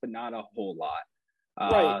sports, but not a whole lot.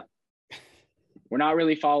 Right. We're not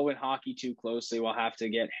really following hockey too closely. We'll have to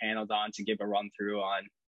get handled on to give a run through on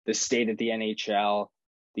the state of the NHL.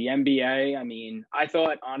 The NBA, I mean, I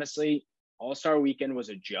thought, honestly, All-Star Weekend was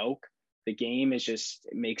a joke. The game is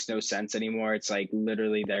it makes no sense anymore. It's like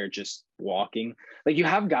literally they're just walking. Like you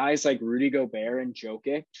have guys like Rudy Gobert and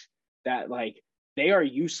Jokic that like they are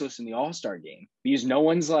useless in the All-Star game because no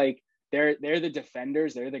one's like, they're the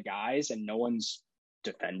defenders, they're the guys, and no one's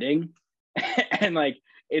defending. And like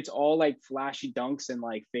it's all like flashy dunks and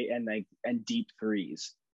deep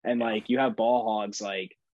threes. And like you have ball hogs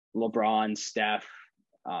like LeBron, Steph,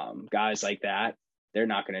 guys like that. They're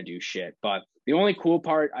not going to do shit. But the only cool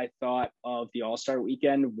part I thought of the All-Star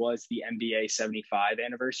Weekend was the NBA 75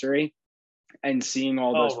 anniversary and seeing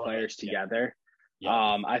all those players together.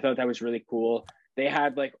 Yeah. I thought that was really cool. They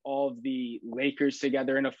had like all of the Lakers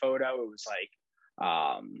together in a photo. It was like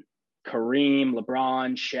Kareem,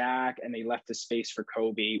 LeBron, Shaq, and they left the space for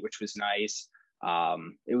Kobe, which was nice.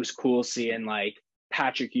 It was cool seeing like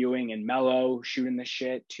Patrick Ewing and Melo shooting the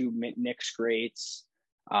shit, 2 Knicks greats.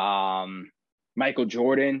 Michael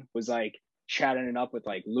Jordan was like chatting it up with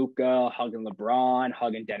like Luka, hugging LeBron,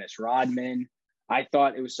 hugging Dennis Rodman. I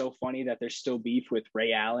thought it was so funny that there's still beef with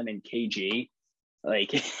Ray Allen and KG.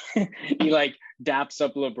 Like he like daps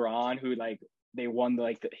up LeBron, who like they won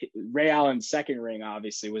Ray Allen's second ring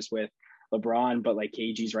obviously was with LeBron, but like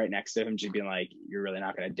KG's right next to him, just being like, "You're really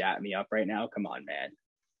not gonna dap me up right now? Come on, man."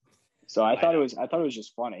 So I thought it was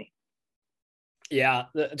just funny. Yeah,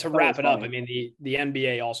 to wrap it up, I mean the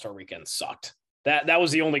NBA All-Star Weekend sucked. That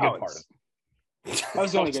was the only good part of it. That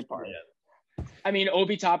was the only good part. Yeah. I mean,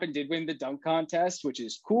 Obi Toppin did win the dunk contest, which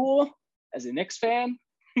is cool as a Knicks fan,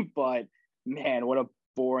 but man, what a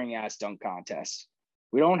boring ass dunk contest.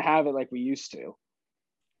 We don't have it like we used to.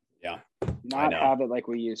 Yeah. Not have it like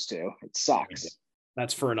we used to. It sucks.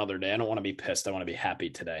 That's for another day. I don't want to be pissed. I want to be happy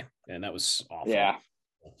today. And that was awful. Yeah.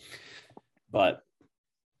 But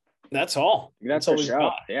that's all. That's our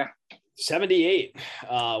show. Yeah. 78.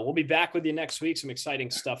 We'll be back with you next week. Some exciting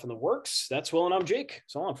stuff in the works. That's Will and I'm Jake.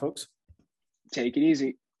 So long, folks. Take it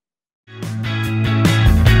easy.